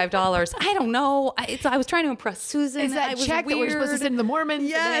 $25. I don't know. I was trying to impress Susan. Is that check that we're supposed to send to the Mormons?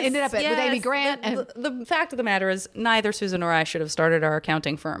 Yes, and it ended up with Amy Grant. The fact of the matter is, neither Susan nor I should have started our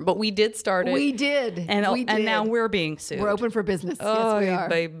accounting firm, but we did start it. We did, and now we're being sued. We're open for business. Oh,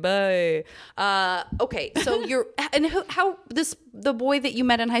 yes, we are. Bye. Okay, so the boy that you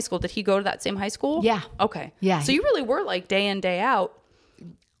met in high school, did he go to that same high school? Yeah. Okay. Yeah. So you really were like day in, day out.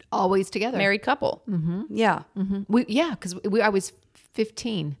 Always together. Married couple. Mm-hmm. Yeah. Mm-hmm. Because I was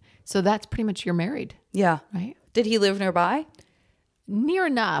 15. So that's pretty much you're married. Yeah. Right. Did he live nearby? Near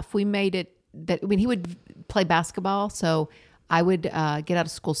enough. We made it he would play basketball. So I would get out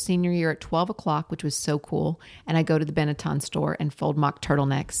of school senior year at 12 o'clock, which was so cool. And I'd go to the Benetton store and fold mock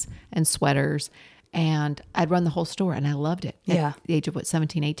turtlenecks and sweaters. And I'd run the whole store, and I loved it. Yeah. At the age of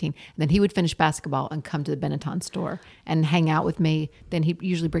 17, 18. And then he would finish basketball and come to the Benetton store and hang out with me. Then he'd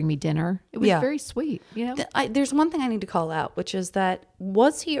usually bring me dinner. It was very sweet, you know? There's one thing I need to call out, which is that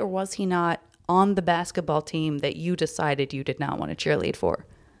was he or was he not on the basketball team that you decided you did not want to cheerlead for?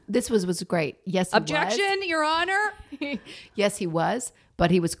 This was great. Yes, he Objection, was. Your Honor. Yes, he was,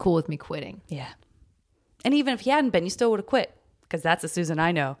 but he was cool with me quitting. Yeah. And even if he hadn't been, you still would have quit, because that's the Susan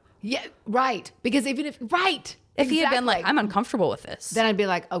I know. Yeah, right. Because if he had been like, I'm uncomfortable with this, then I'd be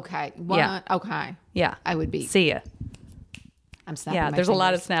like, okay, okay. Yeah. I would be. See ya. I'm snapping. Yeah, my there's fingers. a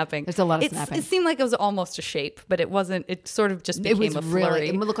lot of snapping. There's a lot of snapping. It seemed like it was almost a shape, but it wasn't. It sort of just became a flurry.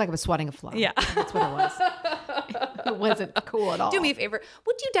 It looked like I was swatting a fly. Yeah. That's what it was. It wasn't cool at all. Do me a favor.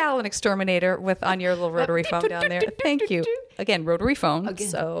 Would you dial an exterminator on your little rotary phone down there? Thank you. Again, rotary phone. Again,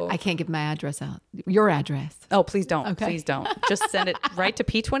 so I can't give my address out. Your address. Oh, please don't. Okay. Please don't. Just send it right to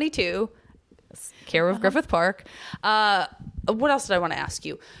P22, care of Griffith Park. What else did I want to ask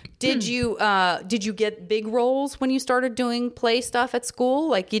you? Did you get big roles when you started doing play stuff at school?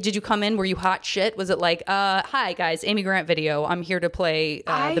 Like, did you come in? Were you hot shit? Was it like, hi guys, Amy Grant video. I'm here to play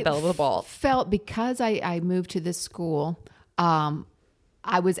the Belle of the Ball. Felt because I moved to this school,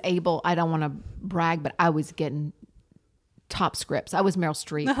 I was able. I don't want to brag, but I was getting top scripts. I was Meryl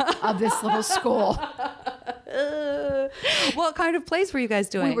Streep of this little school. What kind of plays were you guys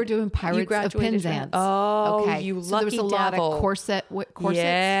doing? We were doing Pirates of Penzance. Oh, okay. you so lucky there was a devil. lot of corsets.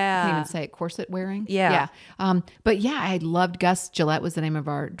 Yeah. I can't even say it. Corset wearing. Yeah. But yeah, I loved Gus Gillette was the name of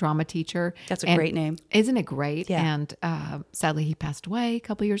our drama teacher. That's a great name. Isn't it great? Yeah. And sadly, he passed away a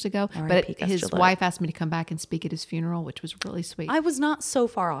couple years ago. R.I.P. But Gus his Gillette. wife asked me to come back and speak at his funeral, which was really sweet. I was not so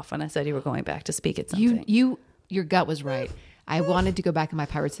far off when I said you were going back to speak at something. Your gut was right. I wanted to go back in my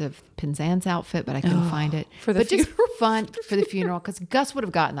Pirates of Penzance outfit, but I couldn't find it. Just fun for the funeral, because Gus would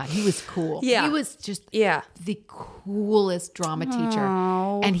have gotten that. He was cool. Yeah. He was just the coolest drama teacher.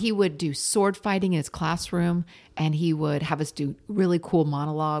 And he would do sword fighting in his classroom, and he would have us do really cool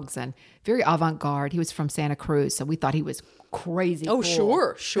monologues and very avant-garde. He was from Santa Cruz, so we thought he was crazy cool.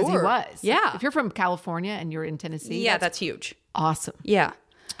 Sure. 'Cause he was. Yeah. If you're from California and you're in Tennessee, that's huge. awesome. Yeah.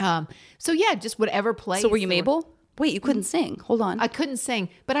 So yeah, just whatever place. So were you Mabel? Wait, you couldn't sing. Hold on. I couldn't sing,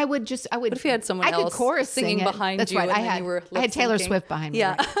 but I would. What if you had someone I else could chorus singing sing it. behind That's you right. and I then had, you were I had Taylor lip-syncing? Swift behind me.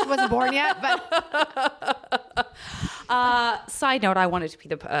 Yeah. Right? She wasn't born yet, but Side note, I wanted to be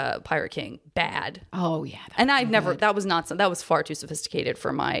the Pirate King bad. oh yeah. And I've never, that was not, that was far too sophisticated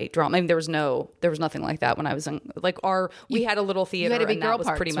for my drama. I mean, there was nothing like that when I was in, we had a little You theater had to be and girl that was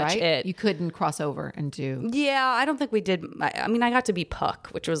parts, pretty much right? it. You couldn't cross over and do. Yeah, I don't think we did. I mean, I got to be Puck,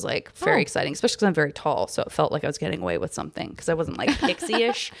 which was like very exciting, especially because I'm very tall. So it felt like I was getting away with something because I wasn't like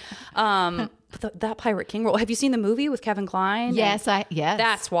pixie-ish. But that Pirate King role, have you seen the movie with Kevin Kline? Yes, yes.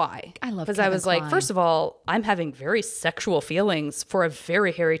 That's why. I love Because I Kevin was like, Kline. first of all, I'm having very sexual feelings for a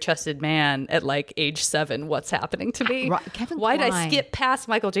very hairy-chested man at like age 7. What's happening to me? Right, Kevin Why did I Kline. skip past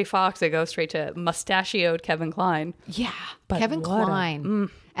Michael J. Fox and go straight to mustachioed Kevin Kline? Yeah, But Kevin what a- Kline.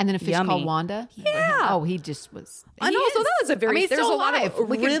 And then a fish Yummy. called Wanda. Yeah. Oh, he just was. And he also is. that was a very, I mean, he's there's still a lot alive. of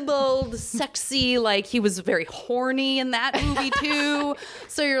We could- ribald, sexy, like he was very horny in that movie too.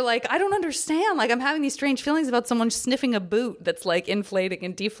 So you're like, I don't understand. Like I'm having these strange feelings about someone sniffing a boot that's like inflating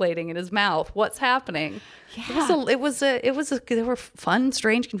and deflating in his mouth. What's happening? Yeah. They were fun,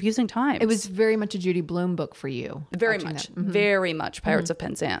 strange, confusing times. It was very much a Judy Blume book for you. very watching much, that. Mhm. very much Pirates of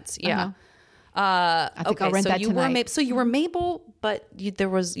Penzance. Yeah. I think I'll rent so that you tonight. were so you were Mabel, but you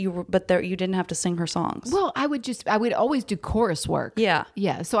didn't have to sing her songs. Well, I would always do chorus work. Yeah.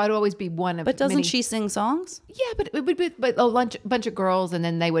 Yeah. So I'd always be one of But doesn't many- she sing songs? Yeah, but it would be a bunch of girls, and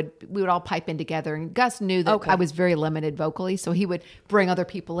then we would all pipe in together. And Gus knew that I was very limited vocally, so he would bring other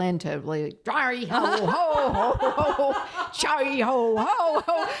people in to like, "Chari ho ho ho ho, chari ho ho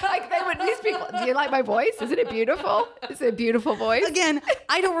ho." Like these people. Do you like my voice? Isn't it beautiful? Is it a beautiful voice? Again,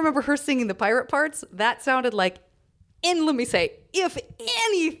 I don't remember her singing the pirate parts. That sounded like, and let me say, if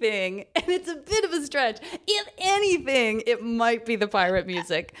anything, and it's a bit of a stretch, if anything, it might be the pirate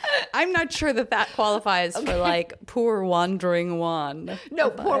music. I'm not sure that qualifies for like poor wandering one. No,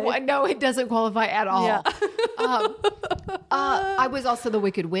 poor one. No, it doesn't qualify at all. Yeah. I was also the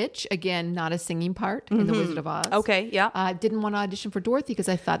Wicked Witch. Again, not a singing part in The Wizard of Oz. Okay, yeah. I didn't want to audition for Dorothy because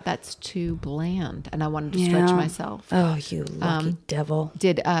I thought that's too bland, and I wanted to stretch myself. Oh, you lucky devil.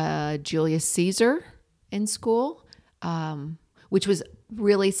 Did Julius Caesar in school, which was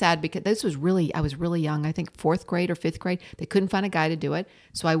really sad because I was really young. I think 4th grade or 5th grade. They couldn't find a guy to do it,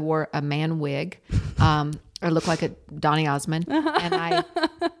 so I wore a man wig. I looked like a Donny Osmond, and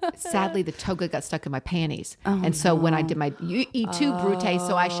sadly the toga got stuck in my panties. And so when I did my "E tu Brute,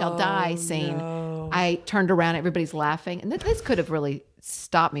 so I shall die" scene, I turned around, everybody's laughing, and this could have really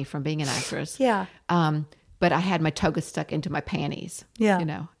stopped me from being an actress. Yeah. But I had my toga stuck into my panties.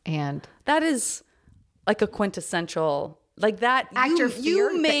 Yeah. And That is like a quintessential, like that Actor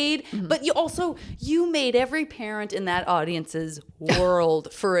fear. you made, but you made every parent in that audience's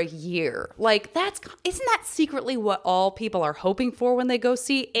world for a year. Like isn't that secretly what all people are hoping for when they go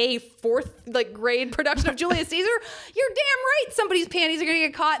see a 4th grade production of Julius Caesar? You're damn right. Somebody's panties are going to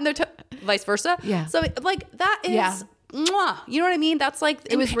get caught in their vice versa. Yeah. So that is. Yeah. Mwah. You know what I mean? That's like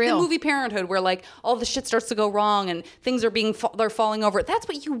It was real. the movie Parenthood, where like all the shit starts to go wrong and things are they're falling over. That's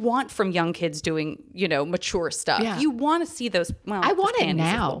what you want from young kids doing, mature stuff. Yeah. You want to see those. Well, I want it panties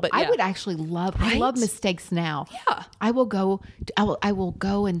is now. cool, but I yeah. would actually love. I Right? love mistakes now. Yeah. I will go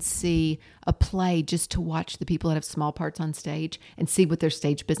and see a play just to watch the people that have small parts on stage and see what their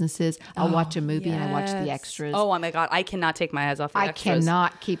stage business is. I'll watch a movie and I watch the extras. Oh my god, I cannot take my eyes off the I extras.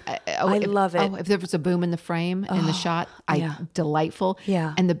 cannot keep. I love it. If there was a boom in the frame in the shot, delightful.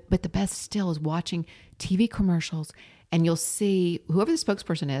 Yeah. But the best still is watching TV commercials. And you'll see whoever the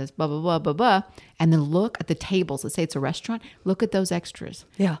spokesperson is, blah, blah, blah, blah, blah. And then look at the tables. Let's say it's a restaurant. Look at those extras.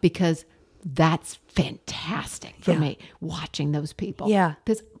 Yeah. Because that's fantastic for me, watching those people. Yeah.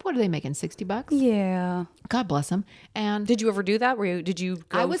 Because what are they making, $60? Yeah. God bless them. And Did you ever do that? Did you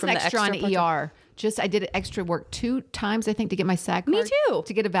go I was from an the extra on part to- ER. I did extra work 2 times, I think, to get my SAG card. Me too.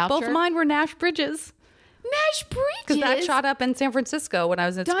 To get a voucher. Both mine were Nash Bridges. Nash Bridges. Because that shot up in San Francisco when I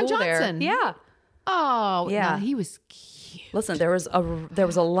was in Don school Johnson. there. Yeah. Oh, Yeah. no, he was cute. Listen, there was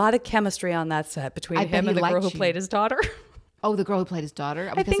a lot of chemistry on that set between I bet him and he the girl liked who you. played his daughter. Oh, the girl who played his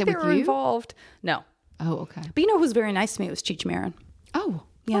daughter? I think they with were you? involved. No. Oh, okay. But you know who was very nice to me? It was Cheech Marin. Oh,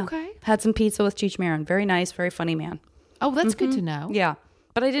 Yeah. okay. Had some pizza with Cheech Marin. Very nice, very funny man. Oh, that's good to know. Yeah.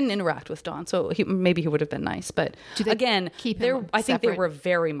 But I didn't interact with Don, so maybe he would have been nice. But Do they again, keep him I think they separate? were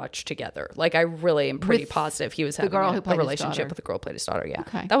very much together. Like I really am pretty With positive he was the having girl who a played his relationship daughter. with the girl who played his daughter. Yeah.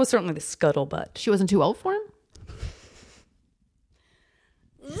 Okay. That was certainly the scuttlebutt. She wasn't too old for him?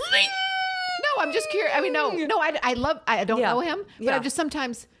 No, I'm just curious. I mean, no, I don't Yeah. know him, but Yeah. I'm just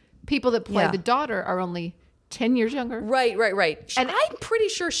sometimes people that play Yeah. the daughter are only 10 years younger. Right. And I'm pretty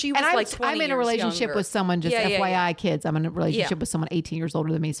sure she was And like 20 I'm in a years relationship younger. with someone, just Yeah, FYI, yeah. kids. I'm in a relationship Yeah. with someone 18 years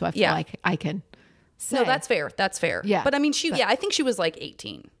older than me, so I feel Yeah. like I can say. No, that's fair. That's fair. Yeah. But I mean, I think she was like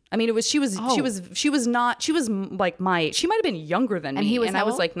 18. I mean, she was like my age. She might have been younger than And me. he was and I how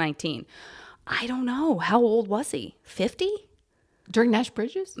was old? like 19. I don't know. How old was he? 50? During Nash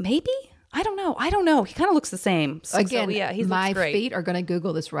Bridges? Maybe? I don't know. He kind of looks the same. Again, yeah, he my looks great. feet are going to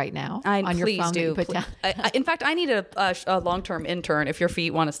Google this right now on your please phone. that do. you put Please. down. In fact, I need a long-term intern if your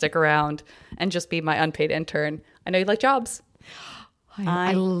feet want to stick around and just be my unpaid intern. I know you like jobs.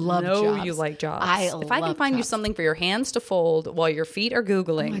 I love know jobs. you like jobs. If I can find you something for your hands to fold while your feet are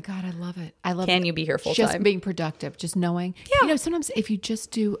Googling. Oh my God, I love it. I love Can it. you be here full Just time? being productive, just knowing. Yeah. Sometimes if you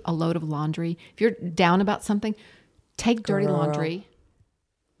just do a load of laundry, if you're down about something, take dirty laundry,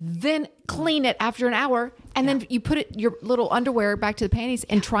 then clean it after an hour, And then you put your little underwear back to the panties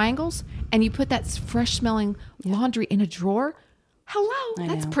in triangles, and you put that fresh smelling laundry in a drawer. Hello,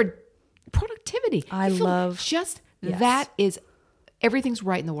 that's productivity. I love just that is everything's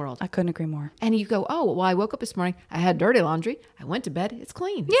right in the world. I couldn't agree more. And you go, oh, well, I woke up this morning, I had dirty laundry, I went to bed, it's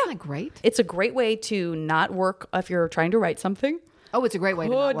clean. Yeah. Isn't that great? It's a great way to not work if you're trying to write something. Oh, it's a great way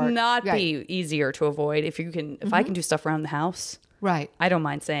to not work. Could not be easier to avoid if you can. If I can do stuff around the house, right? I don't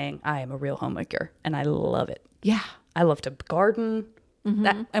mind saying I am a real homemaker, and I love it. Yeah, I love to garden.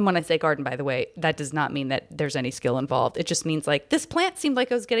 That, and when I say garden, by the way, that does not mean that there's any skill involved. It just means like this plant seemed like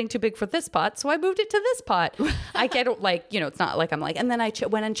it was getting too big for this pot, so I moved it to this pot. I get like, it's not like I'm like, and then I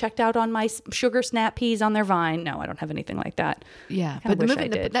went and checked out on my sugar snap peas on their vine. No, I don't have anything like that. Yeah, but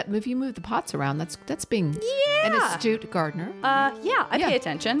if you move the pots around, that's being an astute gardener. Yeah, I pay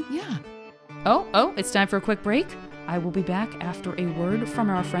attention. Yeah. Oh, it's time for a quick break. I will be back after a word from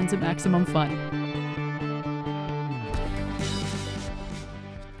our friends at Maximum Fun.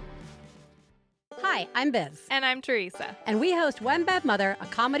 Hi, I'm Biz. And I'm Teresa. And we host One Bad Mother, a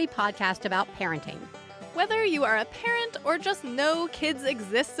comedy podcast about parenting. Whether you are a parent or just know kids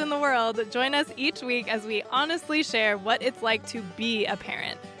exist in the world, join us each week as we honestly share what it's like to be a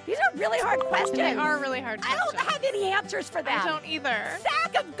parent. These are really hard questions. They are really hard questions. I don't have any answers for them. I don't either.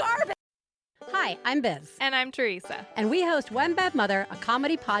 Sack of garbage. Hi, I'm Biz. And I'm Teresa. And we host One Bad Mother, a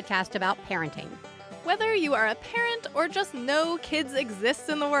comedy podcast about parenting. Whether you are a parent or just know kids exist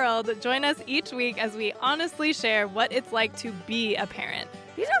in the world, join us each week as we honestly share what it's like to be a parent.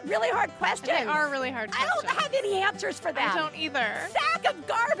 These are really hard questions. They are really hard questions. I don't have any answers for them. I don't either. Sack of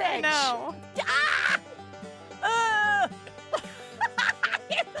garbage. I know.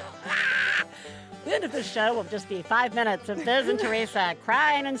 The end of the show will just be 5 minutes of Biz and Teresa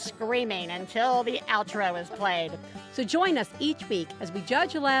crying and screaming until the outro is played. So join us each week as we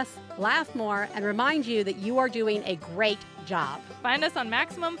judge less, laugh more, and remind you that you are doing a great job. Find us on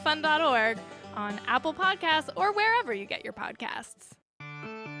MaximumFun.org, on Apple Podcasts, or wherever you get your podcasts.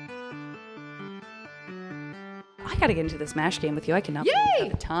 I got to get into this MASH game with you. I cannot believe how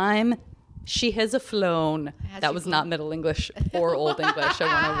the time she has flown. That was not Middle English or Old English, I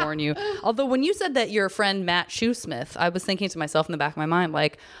want to warn you. Although when you said that your friend Matt Shoesmith, I was thinking to myself in the back of my mind,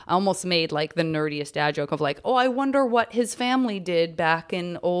 like, I almost made like the nerdiest dad joke of like, oh, I wonder what his family did back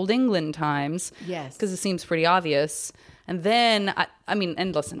in Old England times. Yes. Because it seems pretty obvious. And then, I mean,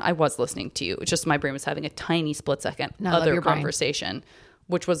 and listen, I was listening to you. It's just my brain was having a tiny split second other conversation,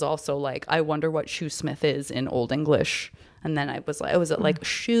 which was also like, I wonder what Shoesmith is in Old English. And then I was like, was it like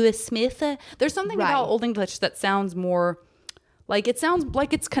Shoesmith? There's something about Old English that sounds more like, it sounds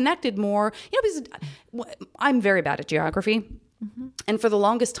like it's connected more. Because I'm very bad at geography. Mm-hmm. And for the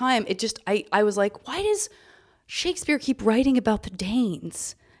longest time, it just, I was like, why does Shakespeare keep writing about the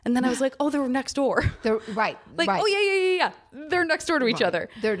Danes? And then I was like, oh, they're next door. They're right. Like, right. oh yeah. They're next door to each other.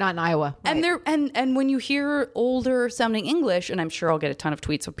 They're not in Iowa. Right. And they're and when you hear older sounding English, and I'm sure I'll get a ton of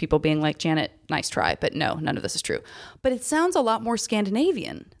tweets of people being like, Janet, nice try, but no, none of this is true. But it sounds a lot more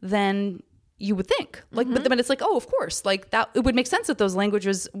Scandinavian than you would think. Like, but it's like, oh, of course, like that. It would make sense that those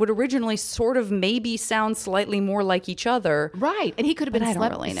languages would originally sort of maybe sound slightly more like each other. Right. And he could have been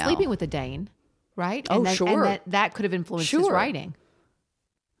really sleeping with a Dane, right? Oh, and sure. And that could have influenced his writing.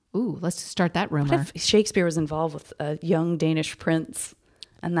 Ooh, let's start that rumor. What if Shakespeare was involved with a young Danish prince,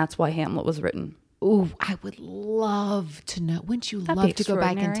 and that's why Hamlet was written? Ooh, I would love to know. Wouldn't you love to go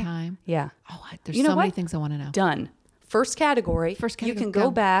back in time? Yeah. Oh, there's so many things I want to know. Done. First category. You can go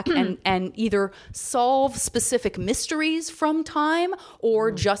back and either solve specific mysteries from time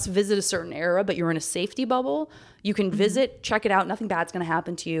or just visit a certain era, but you're in a safety bubble. You can visit, check it out. Nothing bad's going to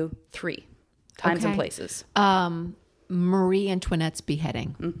happen to you. 3 times and places. Marie Antoinette's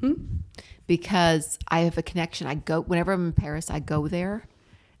beheading, because I have a connection. I go whenever I'm in Paris. I go there,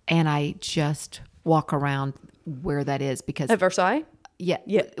 and I just walk around where that is because at Versailles. Yeah.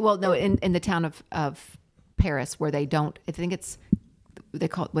 Well, no, in the town of Paris where they don't. I think they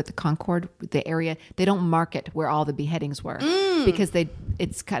call it the Concorde, the area. They don't mark it where all the beheadings were because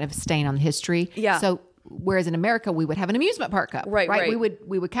it's kind of a stain on history. Yeah. So whereas in America we would have an amusement park up, right? We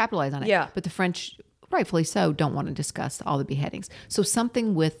would capitalize on it. Yeah. But the French, rightfully so, don't want to discuss all the beheadings. So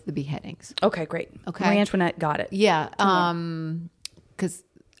something with the beheadings. Okay, great. Okay. Marie Antoinette got it. Yeah. Because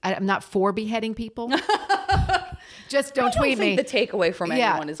I'm not for beheading people. Just don't tweet me. The takeaway from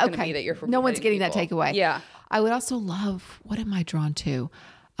anyone is going to be that you're for no one's getting people. that takeaway. Yeah. I would also love, what am I drawn to?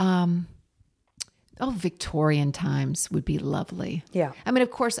 Victorian times would be lovely. Yeah. I mean,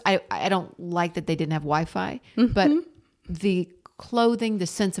 of course, I don't like that they didn't have Wi-Fi, but the clothing, the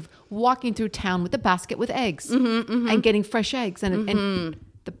sense of walking through town with a basket with eggs and getting fresh eggs and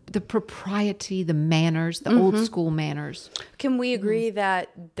the propriety, the manners, the old school manners. Can we agree that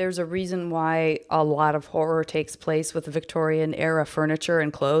there's a reason why a lot of horror takes place with Victorian era furniture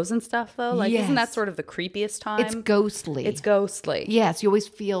and clothes and stuff, though? Like, isn't that Yes. sort of the creepiest time? It's ghostly. It's ghostly. Yes, you always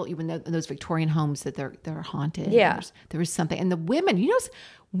feel, even though in those Victorian homes, that they're haunted. Yeah. There is something. And the women,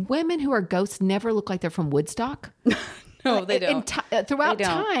 women who are ghosts never look like they're from Woodstock. No, they don't. Throughout They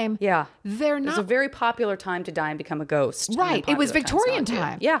don't. time, Yeah. they're It's not. a very popular time to die and become a ghost. and then Right. It was popular times Victorian not to.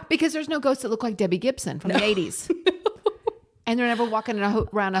 time. Yeah. Because there's no ghosts that look like Debbie Gibson from the 80s. And they're never walking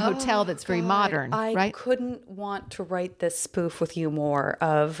around a hotel that's very modern, I right? couldn't want to write this spoof with you more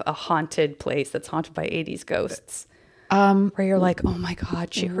of a haunted place that's haunted by 80s ghosts. Where you're like, oh my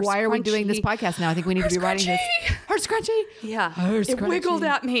God, Why are we doing this podcast now? I think we need to be writing this. Her scrunchie. Yeah. Her It wiggled scrunchie.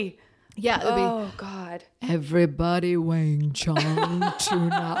 at me. Yeah. It'll be, Oh God. everybody Wang Chung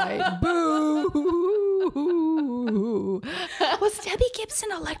tonight. Boo. Was Debbie Gibson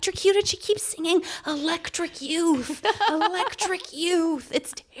electrocuted? She keeps singing Electric Youth. Electric Youth.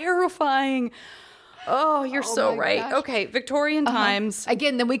 It's terrifying. Oh, you're so my right. gosh. Okay, Victorian times.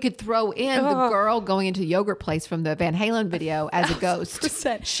 Again, then we could throw in the girl going into the yogurt place from the Van Halen video as a ghost.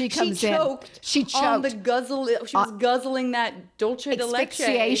 She comes choked in. She choked. on the guzzle. She was guzzling that dulce de leche.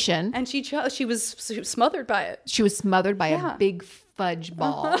 Asphyxiation. And she was smothered by it. She was smothered by Yeah. a big fudge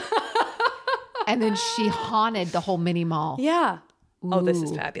ball. And then she haunted the whole mini mall. Yeah. Oh, this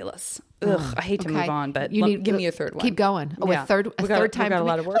is Ooh. fabulous. Ugh, I hate to move on, but need give me a third one. Keep going. Oh, Yeah. a third We got time. a for me.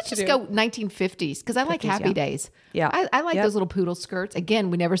 lot of work Let's to just do. go 1950s because I like 50s, Happy yeah. Days. Yeah. I like Yep. those little poodle skirts.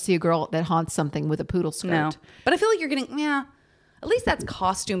 Again, we never see a girl that haunts something with a poodle skirt. No, but I feel like you're getting, at least that's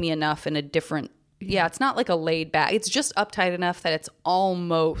costumey enough in a different, it's not like a laid back. It's just uptight enough that it's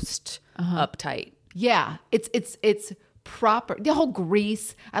almost uptight. Yeah, it's proper. The whole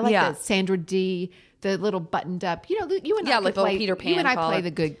Grease. I like Yeah. the Sandra D. The little buttoned up. You and I like could the little play, Peter Pan You and I play collar.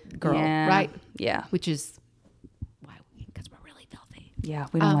 the good girl, Yeah. right? Yeah. Which is why because we're really filthy. Yeah,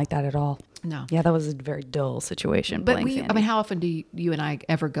 we don't like that at all. No. Yeah, that was a very dull situation. But playing I mean, how often do you and I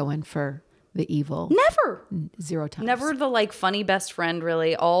ever go in for the evil? never. Zero times. Never the like funny best friend,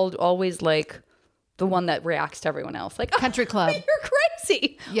 really. Always like the one that reacts to everyone else. Like, Country club. You're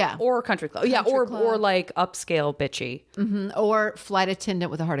crazy. Yeah. Or country club. Yeah. Country Or club. like upscale bitchy. Or flight attendant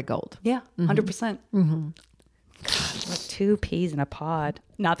with a heart of gold. Yeah. 100%. Like 2 peas in a pod.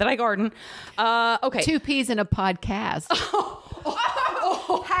 Not that I garden. Okay. 2 peas in a podcast.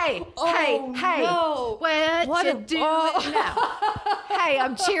 Hey, hey. no. What you doing now? Hey,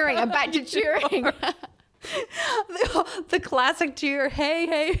 I'm cheering. I'm back to cheering. The classic cheer.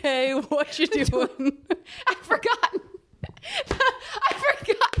 Hey, what you doing? I forgot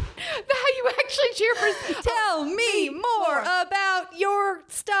how you actually cheer for. Tell me more about your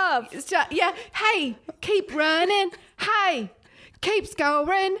stuff. Yeah. Hey, keep running. Hey, keep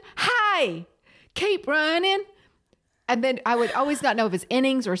scoring. Hey, keep running. And then I would always not know if it's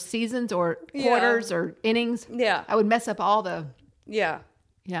innings or seasons or quarters or innings. Yeah. I would mess up all the. Yeah.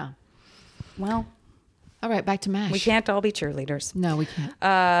 Yeah. Well, All right, back to MASH. we can't all be cheerleaders. No, we can't.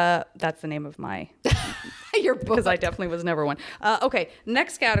 That's the name of my, Your book. because I definitely was never one. Okay,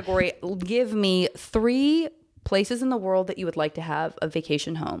 next category. Give me 3 places in the world that you would like to have a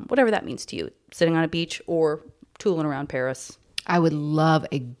vacation home, whatever that means to you. Sitting on a beach or tooling around Paris. I would love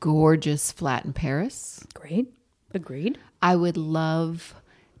a gorgeous flat in Paris. Great. Agreed. I would love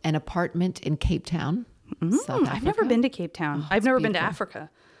an apartment in Cape Town. South I've never Africa. been to Cape Town. I've never been to beautiful. Africa.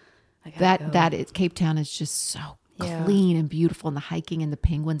 I gotta go. That is Cape Town is just so Yeah. clean and beautiful, and the hiking and the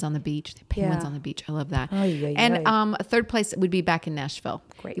penguins on the beach. The penguins Yeah. on the beach. I love that. Ay, ay, and ay. a third place would be back in Nashville.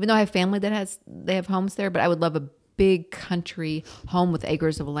 Great. Even though I have family that they have homes there, but I would love a big country home with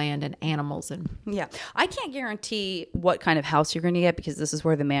acres of land and animals and Yeah. I can't guarantee what kind of house you're going to get because this is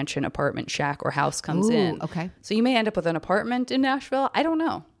where the mansion, apartment, shack, or house comes Ooh, in. okay. So you may end up with an apartment in Nashville. I don't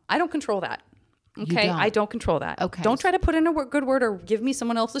know. I don't control that. Okay. don't? I don't control that. Okay. Don't try to put in a good word or give me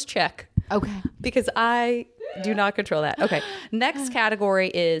someone else's check okay. because I do not control that. Okay. Next category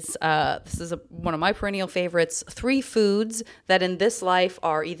is this is one of my perennial favorites. 3 foods that in this life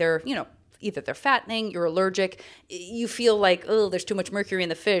are either they're fattening, you're allergic, you feel like, oh, there's too much mercury in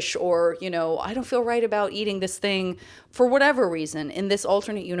the fish, or, I don't feel right about eating this thing for whatever reason. In this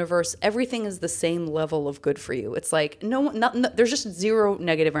alternate universe, everything is the same level of good for you. It's like, no, there's just 0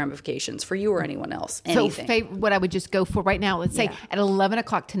 negative ramifications for you or anyone else. Anything. So what I would just go for right now, let's say Yeah. at 11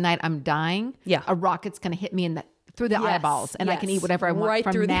 o'clock tonight, I'm dying. Yeah. A rocket's going to hit me through the Yes, eyeballs, and I can yes. eat whatever I want Right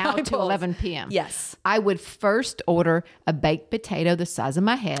from through the now to eyeballs. 11 p.m. Yes. I would first order a baked potato the size of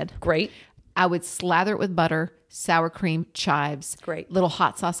my head. Great. I would slather it with butter, sour cream, chives. Great. Little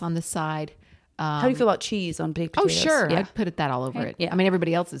hot sauce on the side. How do you feel about cheese on baked Oh, potatoes? sure. Yeah. I'd put that all over it. Yeah. I mean,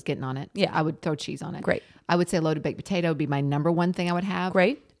 everybody else is getting on it. Yeah. I would throw cheese on it. Great. I would say loaded baked potato would be my number one thing I would have.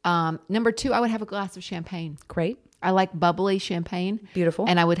 Great. Number two, I would have a glass of champagne. Great. I like bubbly champagne. Beautiful.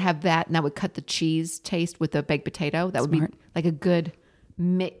 And I would have that, and I would cut the cheese taste with the baked potato. That would be like a good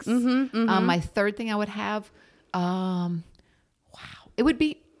mix. My third thing I would have, it would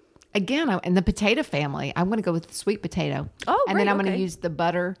be, again, in the potato family, I'm going to go with the sweet potato. Oh, and then great, I'm going to okay. use the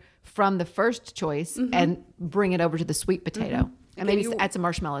butter from the first choice and bring it over to the sweet potato. And maybe add some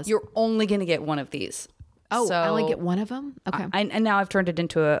marshmallows. You're only going to get one of these. Oh, So- I only get one of them? Okay. And now I've turned it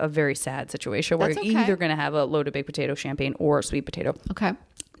into a very sad situation where That's you're okay. either going to have a loaded baked potato champagne or a sweet potato. Okay.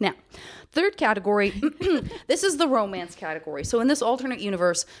 Now, third category, this is the romance category. So in this alternate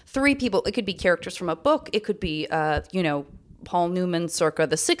universe, 3 people, it could be characters from a book. It could be, Paul Newman circa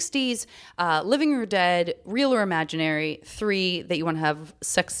the 60s, living or dead, real or imaginary, 3 that you want to have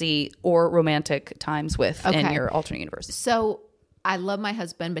sexy or romantic times with in Okay. your alternate universe. So I love my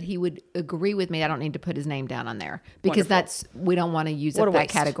husband, but he would agree with me. I don't need to put his name down on there because we don't want to use What up a that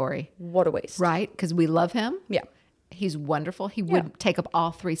waste. category. What a waste. Right? Because we love him. Yeah. He's wonderful. He would take up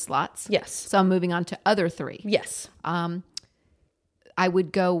all 3 slots. Yes. So I'm moving on to other 3. Yes. I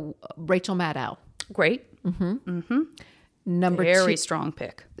would go Rachel Maddow. Great. Number Very 2, strong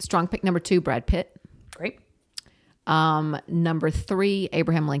pick. strong pick. Number 2, Brad Pitt. Great. Number 3,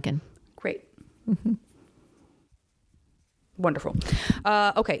 Abraham Lincoln. Great. Wonderful.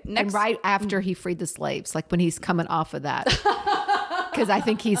 Okay, next. And right after he freed the slaves, like when he's coming off of that. Because I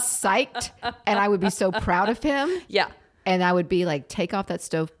think he's psyched and I would be so proud of him. Yeah. And I would be like, take off that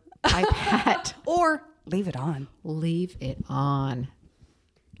stovepipe hat. Or leave it on. Leave it on.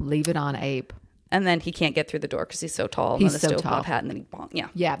 Leave it on, Abe. And then he can't get through the door because he's so tall. He's and then the so stove tall. top hat, and then he bonk. Yeah.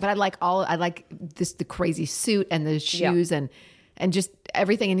 Yeah, but I like the crazy suit and the shoes and just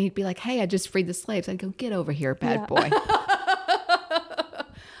everything. And he'd be like, hey, I just freed the slaves. I'd go, get over here, bad boy.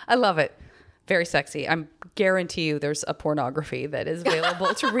 I love it. Very sexy. I guarantee you there's a pornography that is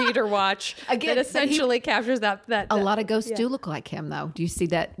available to read or watch Again, that essentially captures that. A lot of ghosts do look like him, though. Do you see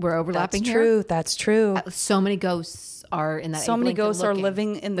that we're overlapping That's here? true. That's true. So many ghosts are in that. So Abe many Lincoln ghosts are looking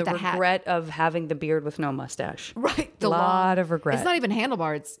living in the with a hat. regret of having the beard with no mustache. Right. A lot of regret. It's not even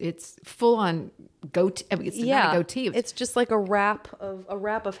handlebar. It's full on goatee. I mean, it's not a goatee. It's just like a wrap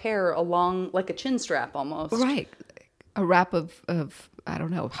of hair along like a chin strap almost. right. A wrap of I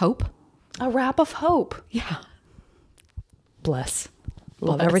don't know, hope. A wrap of hope. Yeah. Bless.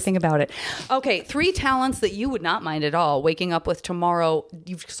 Love everything about it. Okay, 3 talents that you would not mind at all waking up with tomorrow.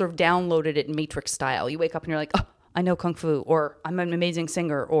 You've sort of downloaded it in Matrix style. You wake up and you're like, oh, I know Kung Fu, or I'm an amazing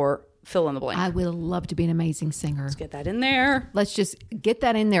singer, or fill in the blank. I would love to be an amazing singer. Get that in there. Let's just get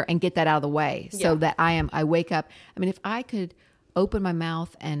that in there and get that out of the way so that I wake up. I mean, if I could open my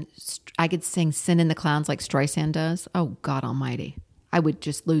mouth and I could sing Sin in the Clowns like Streisand does, oh, God almighty. I would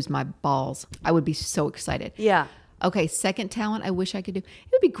just lose my balls. I would be so excited. Yeah. Okay, second talent I wish I could do. It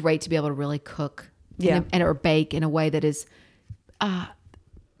would be great to be able to really cook Yeah. and or bake in a way that is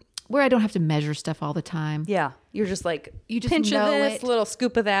where I don't have to measure stuff all the time. Yeah. You're just like, You just pinch know of this, it. little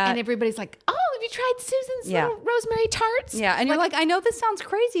scoop of that. And everybody's like, "Oh, have you tried Susan's Yeah. little rosemary tarts?" Yeah, and you're like, I know this sounds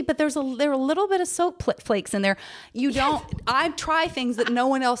crazy, but there are a little bit of soap flakes in there. You don't. I try things that no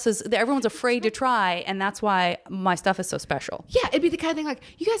one else is. That everyone's afraid to try, and that's why my stuff is so special. Yeah, it'd be the kind of thing like,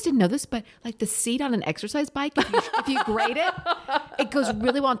 you guys didn't know this, but like the seat on an exercise bike, if you grate it, it goes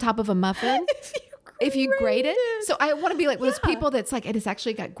really well on top of a muffin. If you grate it. So I want to be like those people that's like, it has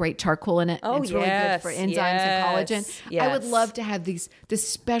actually got great charcoal in it. Oh, it's really good for enzymes and collagen. yes. I would love to have this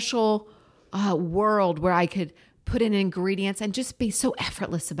special world where I could put in ingredients and just be so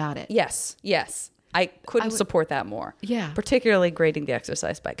effortless about it. Yes, yes. I couldn't support that more. Yeah. Particularly grading the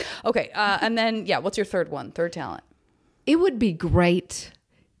exercise bike. Okay, and then, what's your third one? Third talent? It would be great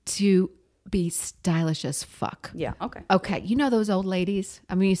to be stylish as fuck. Yeah, okay. Okay, you know those old ladies?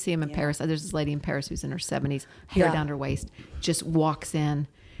 I mean, you see them in Paris. There's this lady in Paris who's in her 70s, hair Yeah. down her waist, just walks in.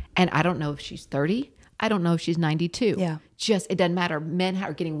 And I don't know if she's 30. I don't know if she's 92. Yeah. Just, it doesn't matter. Men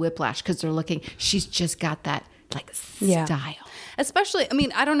are getting whiplash because they're looking, she's just got that like style. Especially, I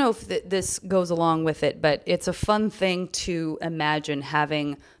mean, I don't know if this goes along with it, but it's a fun thing to imagine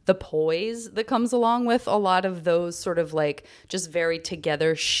having the poise that comes along with a lot of those sort of like just very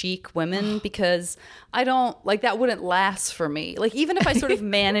together chic women, because I don't like that wouldn't last for me. Like, even if I sort of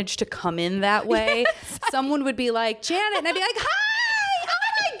managed to come in that way, someone would be like, Janet, and I'd be like, hi,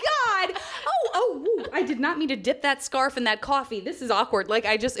 oh my God. I did not mean to dip that scarf in that coffee. This is awkward. Like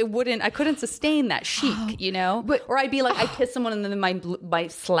I couldn't sustain that chic, you know? Or I'd be like, I'd kiss someone and then my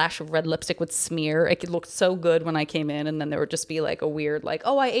slash of red lipstick would smear. It looked so good when I came in, and then there would just be like a weird, like,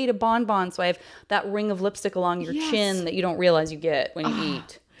 oh, I ate a bonbon, so I have that ring of lipstick along your chin that you don't realize you get when you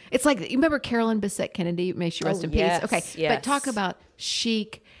eat. It's like, you remember Carolyn Bessette Kennedy? May she rest in peace. Okay, but talk about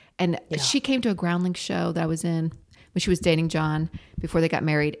chic. And she came to a Groundlings show that I was in when she was dating John before they got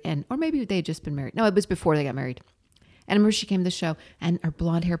married, or maybe they had just been married. No, it was before they got married. And I remember she came to the show, and her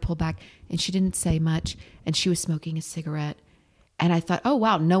blonde hair pulled back, and she didn't say much, and she was smoking a cigarette. And I thought, oh,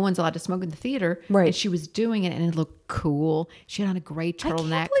 wow, no one's allowed to smoke in the theater. Right. And she was doing it, and it looked cool. She had on a gray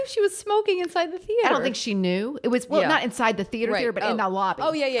turtleneck. I can't believe she was smoking inside the theater. I don't think she knew. It was, not inside the theater, but in the lobby.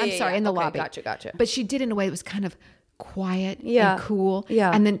 Oh, yeah. I'm sorry, in the lobby. Gotcha. But she did in a way that was kind of quiet and cool. Yeah.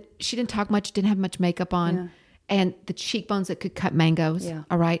 And then she didn't talk much, didn't have much makeup on. Yeah. And the cheekbones that could cut mangoes. Yeah.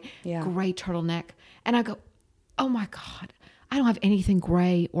 All right. Yeah. Gray turtleneck. And I go, oh my God, I don't have anything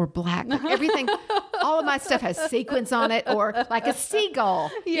gray or black. Like everything, all of my stuff has sequins on it, or like a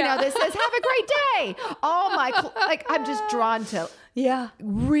seagull, you know, that says, have a great day. All my, I'm just drawn to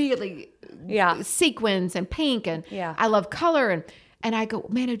really sequins and pink. And I love color. And I go,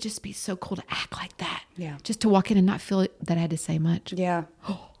 man, it would just be so cool to act like that. Yeah. Just to walk in and not feel that I had to say much. Yeah.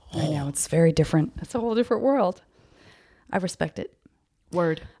 I know. It's very different. It's a whole different world. I respect it.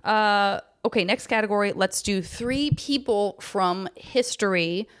 Word. Okay, next category. Let's do 3 people from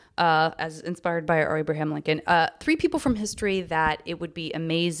history, as inspired by our Abraham Lincoln. 3 people from history that it would be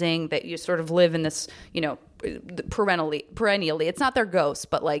amazing that you sort of live in this, you know, perennially. It's not their ghost,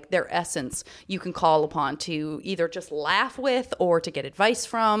 but like their essence you can call upon to either just laugh with or to get advice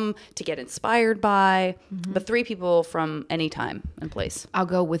from, to get inspired by. The 3 people from any time and place. I'll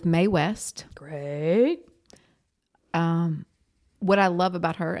go with Mae West. Great. What I love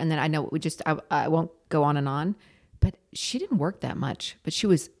about her, and then I know I won't go on and on, but she didn't work that much, but she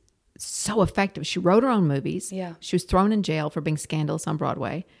was so effective. She wrote her own movies. Yeah. She was thrown in jail for being scandalous on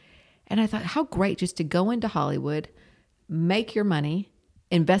Broadway. And I thought, how great just to go into Hollywood, make your money,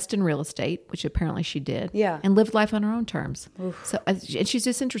 invest in real estate, which apparently she did, and live life on her own terms. Oof. So, and she's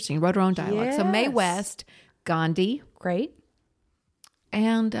just interesting. Wrote her own dialogue. Yes. So Mae West, Gandhi, great,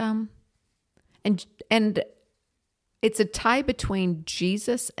 and it's a tie between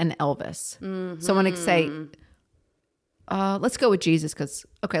Jesus and Elvis. Mm-hmm. So when I say, let's go with Jesus because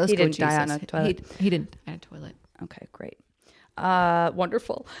let's go with Jesus. He didn't die on a toilet. He didn't die on a toilet. Okay, great.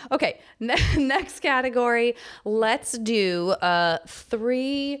 Wonderful. Okay, next category. Let's do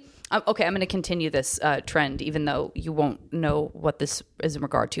 3. Okay, I'm going to continue this trend, even though you won't know what this is in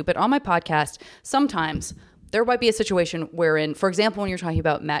regard to. But on my podcast, sometimes there might be a situation wherein, for example, when you're talking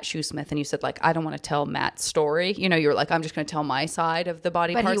about Matt Shoesmith and you said, like, I don't want to tell Matt's story. You know, you're like, I'm just going to tell my side of the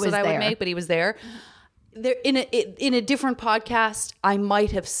body parts that I would make. But he was there. In a different podcast, I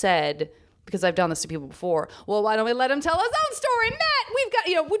might have said, because I've done this to people before, well, why don't we let him tell his own story? Matt, we've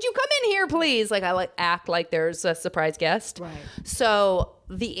got, would you come in here, please? Like, I act like there's a surprise guest. Right. So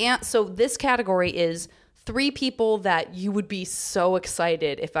this category is 3 people that you would be so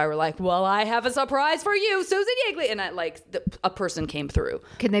excited if I were like, well, I have a surprise for you, Susan Yeagley. And a person came through.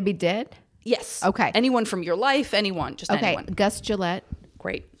 Can they be dead? Yes. Okay. Anyone from your life, anyone, just anyone. Gus Gillette.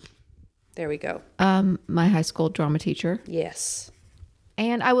 Great. There we go. My high school drama teacher. Yes.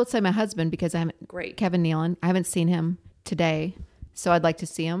 And I will say my husband, because I haven't. Great. Kevin Nealon. I haven't seen him today, so I'd like to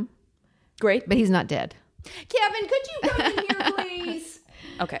see him. Great. But he's not dead. Kevin, could you come in here, please?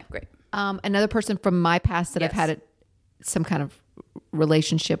 Okay, great. Another person from my past that I've had some kind of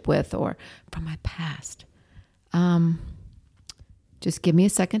relationship with, or from my past. Just give me a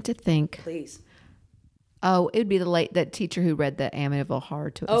second to think. Please. Oh, it would be that teacher who read the Amityville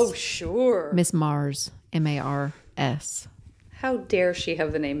Horror to us. Oh, sure. Miss Mars, Mars. How dare she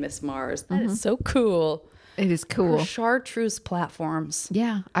have the name Miss Mars? That is so cool. It is cool. Her chartreuse platforms.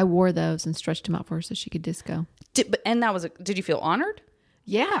 Yeah, I wore those and stretched them out for her so she could disco. Did you feel honored?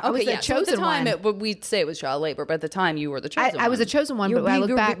 Yeah, I was the chosen one. At the time, we'd say it was child labor, but at the time you were the chosen one. I was a chosen one, but when I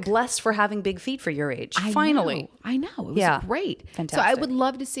look back, you're blessed for having big feet for your age. Finally. I know. It was great. Fantastic. So I would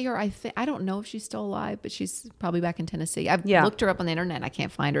love to see her. I don't know if she's still alive, but she's probably back in Tennessee. I've looked her up on the internet and I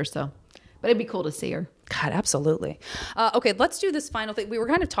can't find her, but it'd be cool to see her. God, absolutely. Okay, let's do this final thing. We were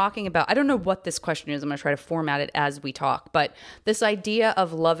kind of talking about, I don't know what this question is. I'm going to try to format it as we talk. But this idea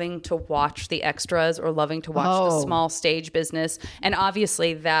of loving to watch the extras or loving to watch the small stage business. And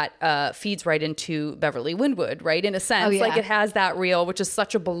obviously that feeds right into Beverly Wynwood, right? In a sense, like it has that reel, which is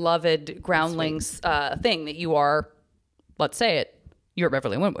such a beloved Groundlings thing that you are, let's say it, you're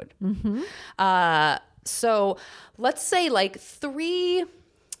Beverly Wynwood. Mm-hmm. So let's say like 3...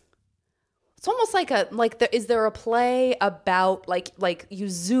 It's almost is there a play about like you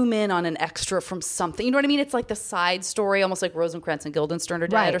zoom in on an extra from something? You know what I mean? It's like the side story, almost like Rosencrantz and Guildenstern are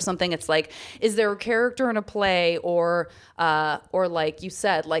dead Right. or something. It's like, is there a character in a play or like you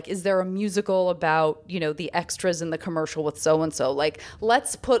said, like, is there a musical about, the extras in the commercial with so-and-so? Like,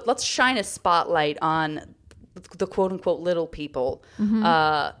 let's shine a spotlight on the quote unquote little people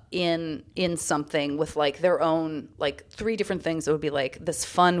in something with like their own like 3 different things that would be like this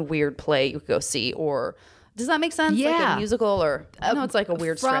fun weird play you could go see. Or does that make sense? Like Yeah. a musical, or no, it's like a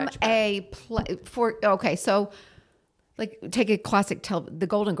weird from stretch. a play so like take a classic the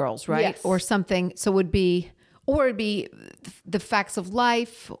Golden Girls, right? Yes. Or something. So it'd be the Facts of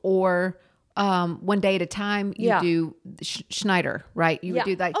Life, or One Day at a Time. You do Schneider, right? You would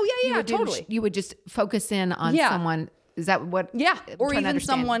do like, Oh, yeah, you would totally. You would just focus in on someone. Is that what? Yeah, or I'm trying to even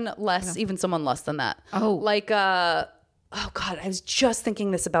understand. someone less than that. Oh. Like oh God, I was just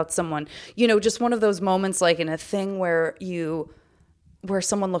thinking this about someone. Just one of those moments like in a thing where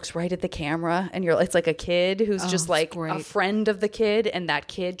someone looks right at the camera and it's like a kid who's just like a friend of the kid, and that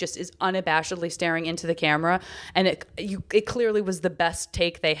kid just is unabashedly staring into the camera, and it clearly was the best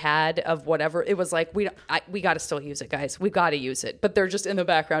take they had of whatever. It was like, we got to still use it, guys. We got to use it. But they're just in the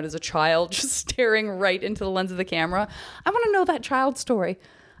background as a child just staring right into the lens of the camera. I want to know that child story.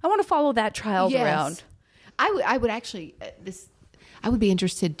 I want to follow that child around. I would actually I would be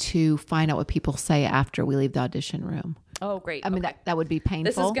interested to find out what people say after we leave the audition room. Oh, great. I mean, that would be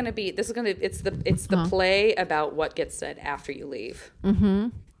painful. It's the play about what gets said after you leave. Mm-hmm.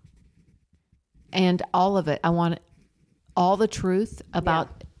 And all of it. I want all the truth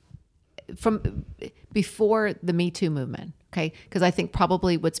about from before the Me Too movement. Okay. Because I think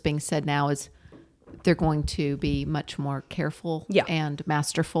probably what's being said now is they're going to be much more careful and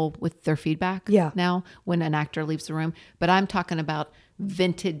masterful with their feedback now when an actor leaves the room. But I'm talking about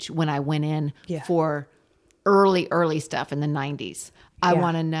vintage when I went in for early stuff in the 90s. I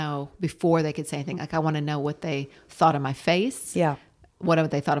want to know before they could say anything. Like, I want to know what they thought of my face. Yeah. What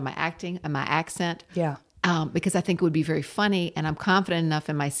they thought of my acting and my accent. Yeah. Because I think it would be very funny, and I'm confident enough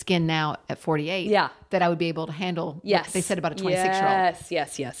in my skin now at 48 that I would be able to handle what they said about a 26-year-old.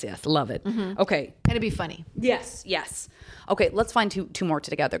 Yes. Love it. Mm-hmm. Okay. And it'd be funny. Yes. Okay, let's find two more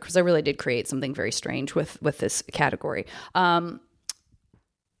together, because I really did create something very strange with this category.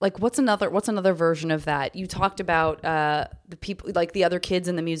 Like, what's another version of that? You talked about the people, like the other kids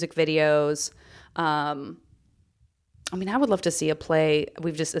in the music videos. I mean, I would love to see a play.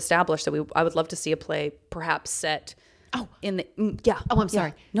 We've just established that I would love to see a play perhaps set in the I'm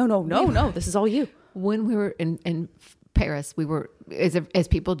sorry. No. This is all you. When we were in Paris, we were, as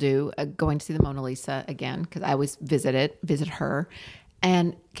people do, going to see the Mona Lisa again, because I always visit her.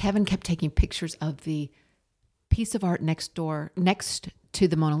 And Kevin kept taking pictures of the piece of art next to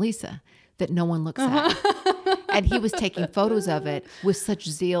the Mona Lisa that no one looks at. And he was taking photos of it with such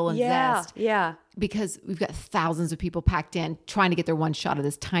zeal and zest. Yeah. Because we've got thousands of people packed in trying to get their one shot of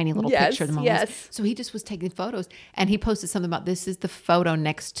this tiny little picture of the Mona Lisa. So he just was taking photos, and he posted something about, this is the photo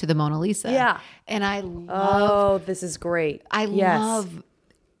next to the Mona Lisa. Yeah. And I love... Oh, this is great. I love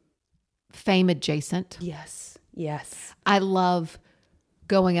fame adjacent. Yes. I love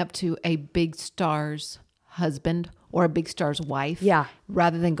going up to a big star's husband or a big star's wife. Yeah.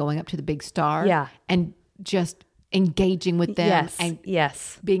 Rather than going up to the big star. Yeah. And just engaging with them and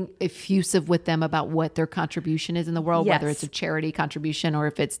being effusive with them about what their contribution is in the world, whether it's a charity contribution or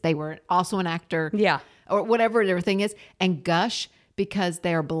if they were also an actor, or whatever their thing is, and gush because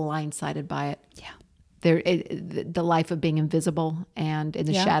they are blindsided by it. Yeah. The life of being invisible and in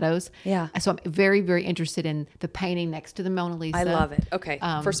the shadows. Yeah. So I'm very, very interested in the painting next to the Mona Lisa. I love it. Okay.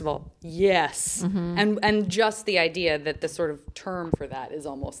 First of all, yes. Mm-hmm. And just the idea that the sort of term for that is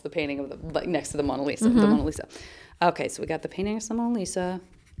almost the painting of next to the Mona Lisa. Mm-hmm. The Mona Lisa. Okay. So we got the painting next to the Mona Lisa.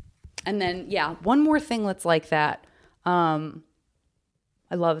 And then, one more thing that's like that. I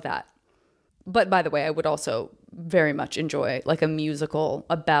love that. But by the way, I would also very much enjoy like a musical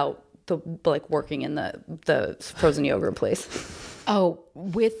about working in the frozen yogurt place. Oh,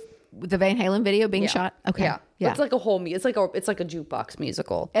 with the Van Halen video being shot. Okay, It's like a whole. It's like a jukebox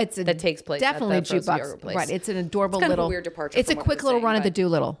musical. That takes place. Definitely at the a jukebox. Place. Right. It's an adorable it's kind little of a weird departure. It's a quick little run of the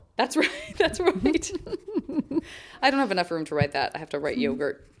Doolittle. That's right. That's right. I don't have enough room to write that. I have to write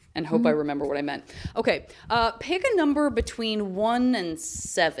yogurt and hope I remember what I meant. Okay. Pick a number between 1 and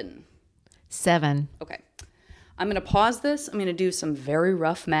 7. 7. Okay. I'm going to pause this. I'm going to do some very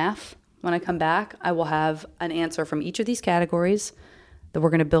rough math. When I come back, I will have an answer from each of these categories that we're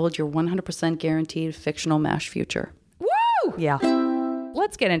going to build your 100% guaranteed fictional MASH future. Woo! Yeah.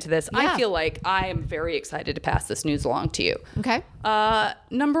 let's get into this. I Yeah. feel like I am very excited to pass this news along to you. Okay.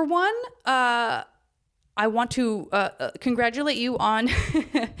 Number one, I want to congratulate you on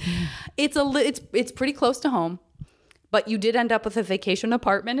it's pretty close to home, but you did end up with a vacation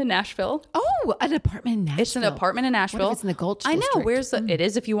apartment in Nashville. Oh, an apartment in Nashville. It's an apartment in Nashville. What if it's in the Gulch I know. District? Where's the? It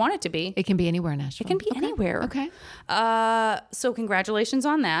is if you want it to be. It can be anywhere in Nashville. It can be anywhere. Okay. So congratulations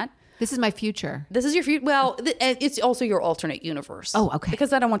on that. This is my future. This is your future. Well, it's also your alternate universe. Oh, okay.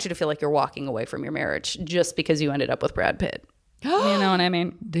 Because I don't want you to feel like you're walking away from your marriage just because you ended up with Brad Pitt. You know what I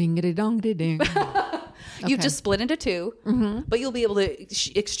mean? Ding-a-ding-ding. You've just split into two, but you'll be able to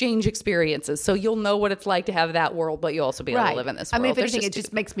exchange experiences. So you'll know what it's like to have that world, but you'll also be able to live in this world. I mean, if There's anything, it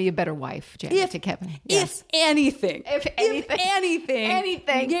just makes me a better wife, Janet, to Kevin. If anything,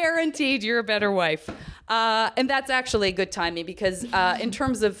 Anything. guaranteed you're a better wife. And that's actually a good timing because in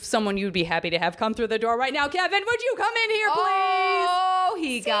terms of someone you'd be happy to have come through the door right now, Kevin, would you come in here, please? Oh,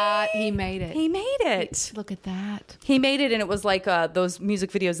 he made it. He made it. Look at that. He made it, and it was like those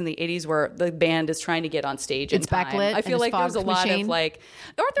music videos in the 80s where the band is trying to get on stage. It's in time. backlit I feel and like it's there's a fog lot machine. of like,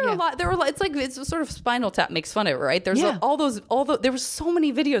 aren't there a lot? There are. It's like it's a sort of Spinal Tap makes fun of it, right? There's Yeah. there were so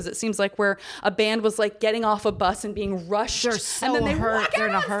many videos. It seems like where a band was like getting off a bus and being rushed, They're so and then they hurt. walk They're out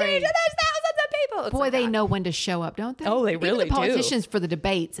in a on hurry. stage, and there's thousands of people. It's Boy, like they that. know when to show up, don't they? Oh, they really Even the do. politicians for the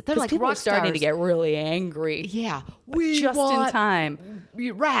debates. They're like people rock are starting to stars. get really angry. Yeah. Just in time.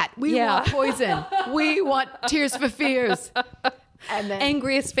 Rat. We want poison. We want Tears for Fears. And then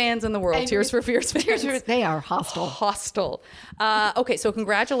Angriest fans in the world. Tears for Fears fans. they are hostile. Hostile. Okay, so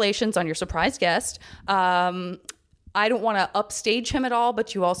congratulations on your surprise guest. I don't want to upstage him at all,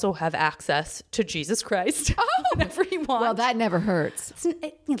 but you also have access to Jesus Christ whenever you want. Well, that never hurts.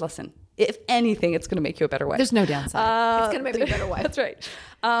 Listen, if anything, it's going to make you a better wife. There's no downside. It's going to make me a better wife. That's right.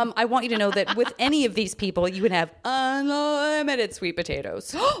 I want you to know that with any of these people, you can have unlimited sweet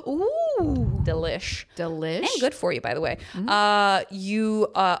potatoes. Ooh. Delish. Delish. And good for you, by the way. You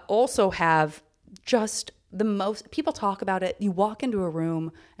also have just the most, people talk about it. You walk into a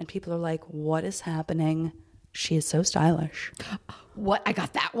room and people are like, what is happening? She is so stylish. What? I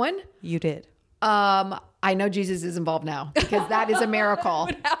got that one? You did. I know Jesus is involved now because that is a miracle. I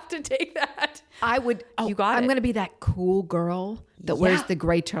would have to take that. I would. Oh, You got I'm it. going to be that cool girl that wears the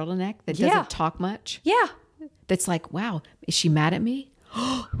gray turtleneck that doesn't talk much. Yeah. That's like, wow, is she mad at me?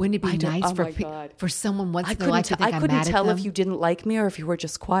 Wouldn't it be nice oh for my God. for someone once I in their life to think I I'm couldn't mad tell at them? if you didn't like me or if you were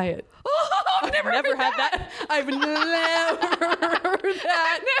just quiet. I've never had that. I've never heard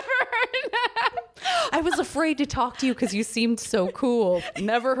that. I was afraid to talk to you because you seemed so cool.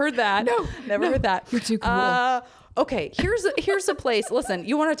 Never heard that. Never heard that. You're too cool. Okay, here's a place. Listen,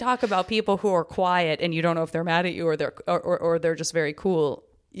 you want to talk about people who are quiet and you don't know if they're mad at you or they're just very cool.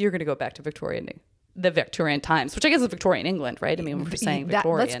 You're going to go back to the Victorian times, which I guess is Victorian England, right? I mean, we're just saying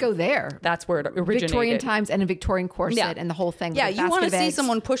Victorian. Let's go there. That's where it originated. Victorian times and a Victorian corset and the whole thing. Yeah, with a you want to basket of see eggs.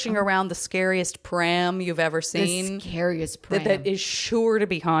 someone pushing around the scariest pram you've ever seen. The scariest pram. That is sure to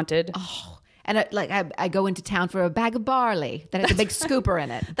be haunted. And I go into town for a bag of barley that has a big scooper in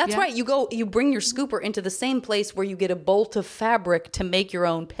it. That's Yeah? right. You bring your scooper into the same place where you get a bolt of fabric to make your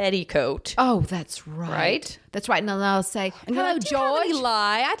own petticoat. Oh, that's right. Right? That's right. And then I'll say, And you're hello, like, "Do you have any George.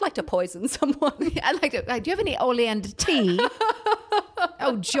 lye? I'd like to poison someone. I'd like to, do you have any oleander tea?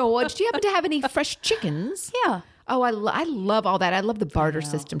 Oh, George, do you happen to have any fresh chickens? Yeah. Oh, I love all that. I love the barter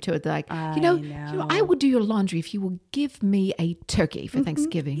system to it. Like, you know, I would do your laundry if you will give me a turkey for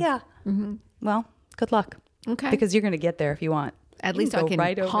Thanksgiving. Yeah. Mm-hmm. Well, good luck. Okay. Because you're going to get there if you want. At You least I go can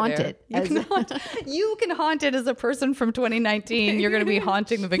right over haunt there. it. You can haunt it as a person from 2019. You're going to be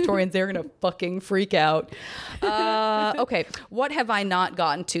haunting the Victorians. They're going to fucking freak out. Okay. What have I not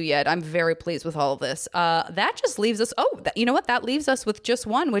gotten to yet? I'm very pleased with all of this. That just leaves us. You know what? That leaves us with just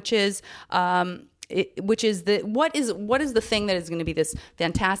one, which is what is the thing that is going to be this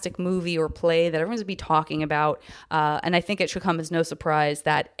fantastic movie or play that everyone's going to be talking about, and I think it should come as no surprise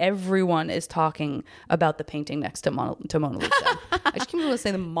that everyone is talking about the painting next to Mona Lisa. I just can't really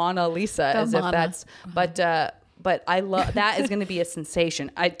say the Mona Lisa as if that's, but I love that is going to be a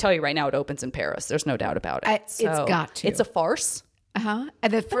sensation. I tell you right now, it opens in Paris. There's no doubt about it. It's got to. It's a farce. And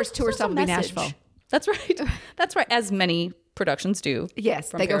the first tour There's stop a will be message. Nashville. That's right. That's right. As many productions do.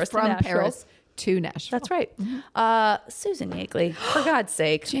 Yes, from they Paris go to from Nashville. Paris to Nashville. That's right. Susan Yeagley, for God's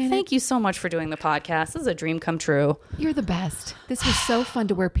sake, thank you so much for doing the podcast. This is a dream come true. You're the best. This was so fun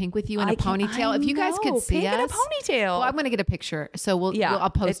to wear pink with you in a ponytail. If you guys could see pink us. in a ponytail. Well, I'm going to get a picture. So I'll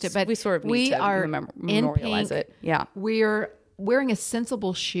post it. But we sort of need to are memorialize in pink. it. Yeah. We're wearing a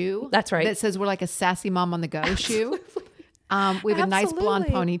sensible shoe. That's right. That says we're like a sassy mom on the go shoe. We have a nice blonde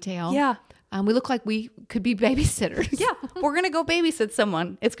Absolutely. ponytail. Yeah. We look like we could be babysitters. Yeah, we're going to go babysit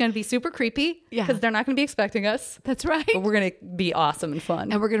someone. It's going to be super creepy because they're not going to be expecting us. That's right. But we're going to be awesome and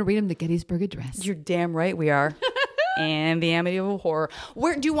fun. And we're going to read them the Gettysburg Address. You're damn right we are. And the Amityville Horror.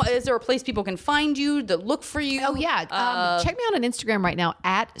 Where do you want? Is there a place people can find you to look for you? Oh yeah, check me out on Instagram right now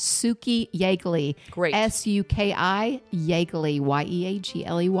at Suki Yeagley. Great. SUKI Yeagley,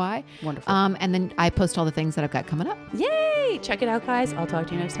 YEAGLEY. Wonderful. And then I post all the things that I've got coming up. Yay! Check it out, guys. I'll talk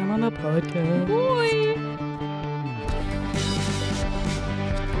to you next time on the podcast. Boy.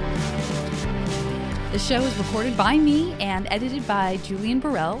 The show is recorded by me and edited by Julian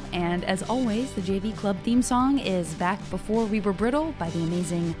Burrell. And as always, the JV Club theme song is Back Before We Were Brittle by the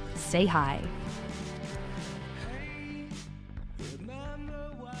amazing Say Hi.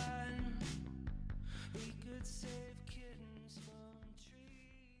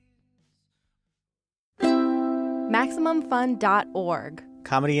 MaximumFun.org.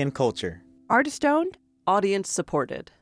 Comedy and culture. Artist owned. Audience supported.